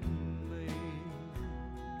me.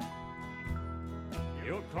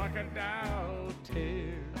 Your crocodile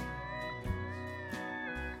tears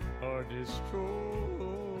are destroying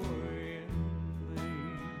me.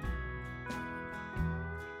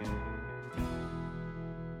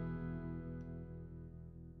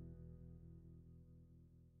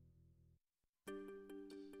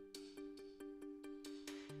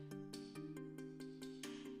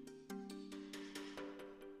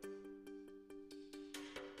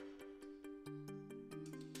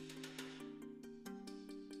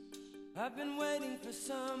 I've been waiting for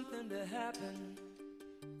something to happen,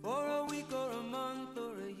 for a week or a month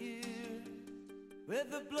or a year,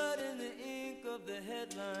 with the blood and the ink of the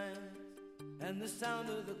headlines and the sound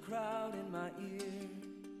of the crowd in my ear.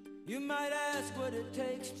 You might ask what it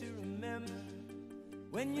takes to remember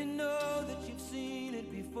when you know that you've seen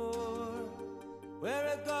it before, where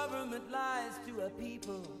a government lies to a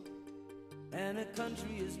people and a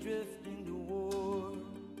country is drifting to war.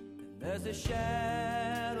 There's a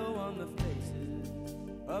shadow on the faces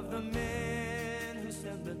of the men who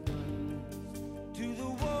sent the guns to the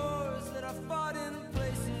wars that are fought in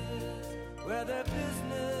places where their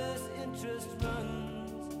business interest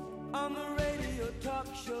runs. On the radio, talk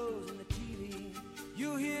shows, and the TV,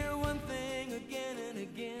 you hear one thing again and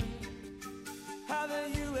again, how the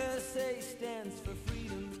USA stands for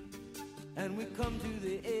freedom, and we come to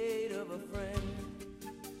the aid of a friend.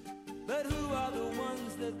 But who are the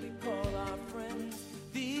ones that we call our friends?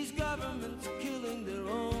 These governments killing their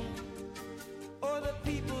own, or the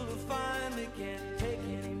people who finally can't take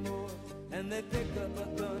anymore, and they pick up a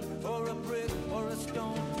gun or a brick or a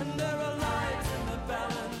stone, and they're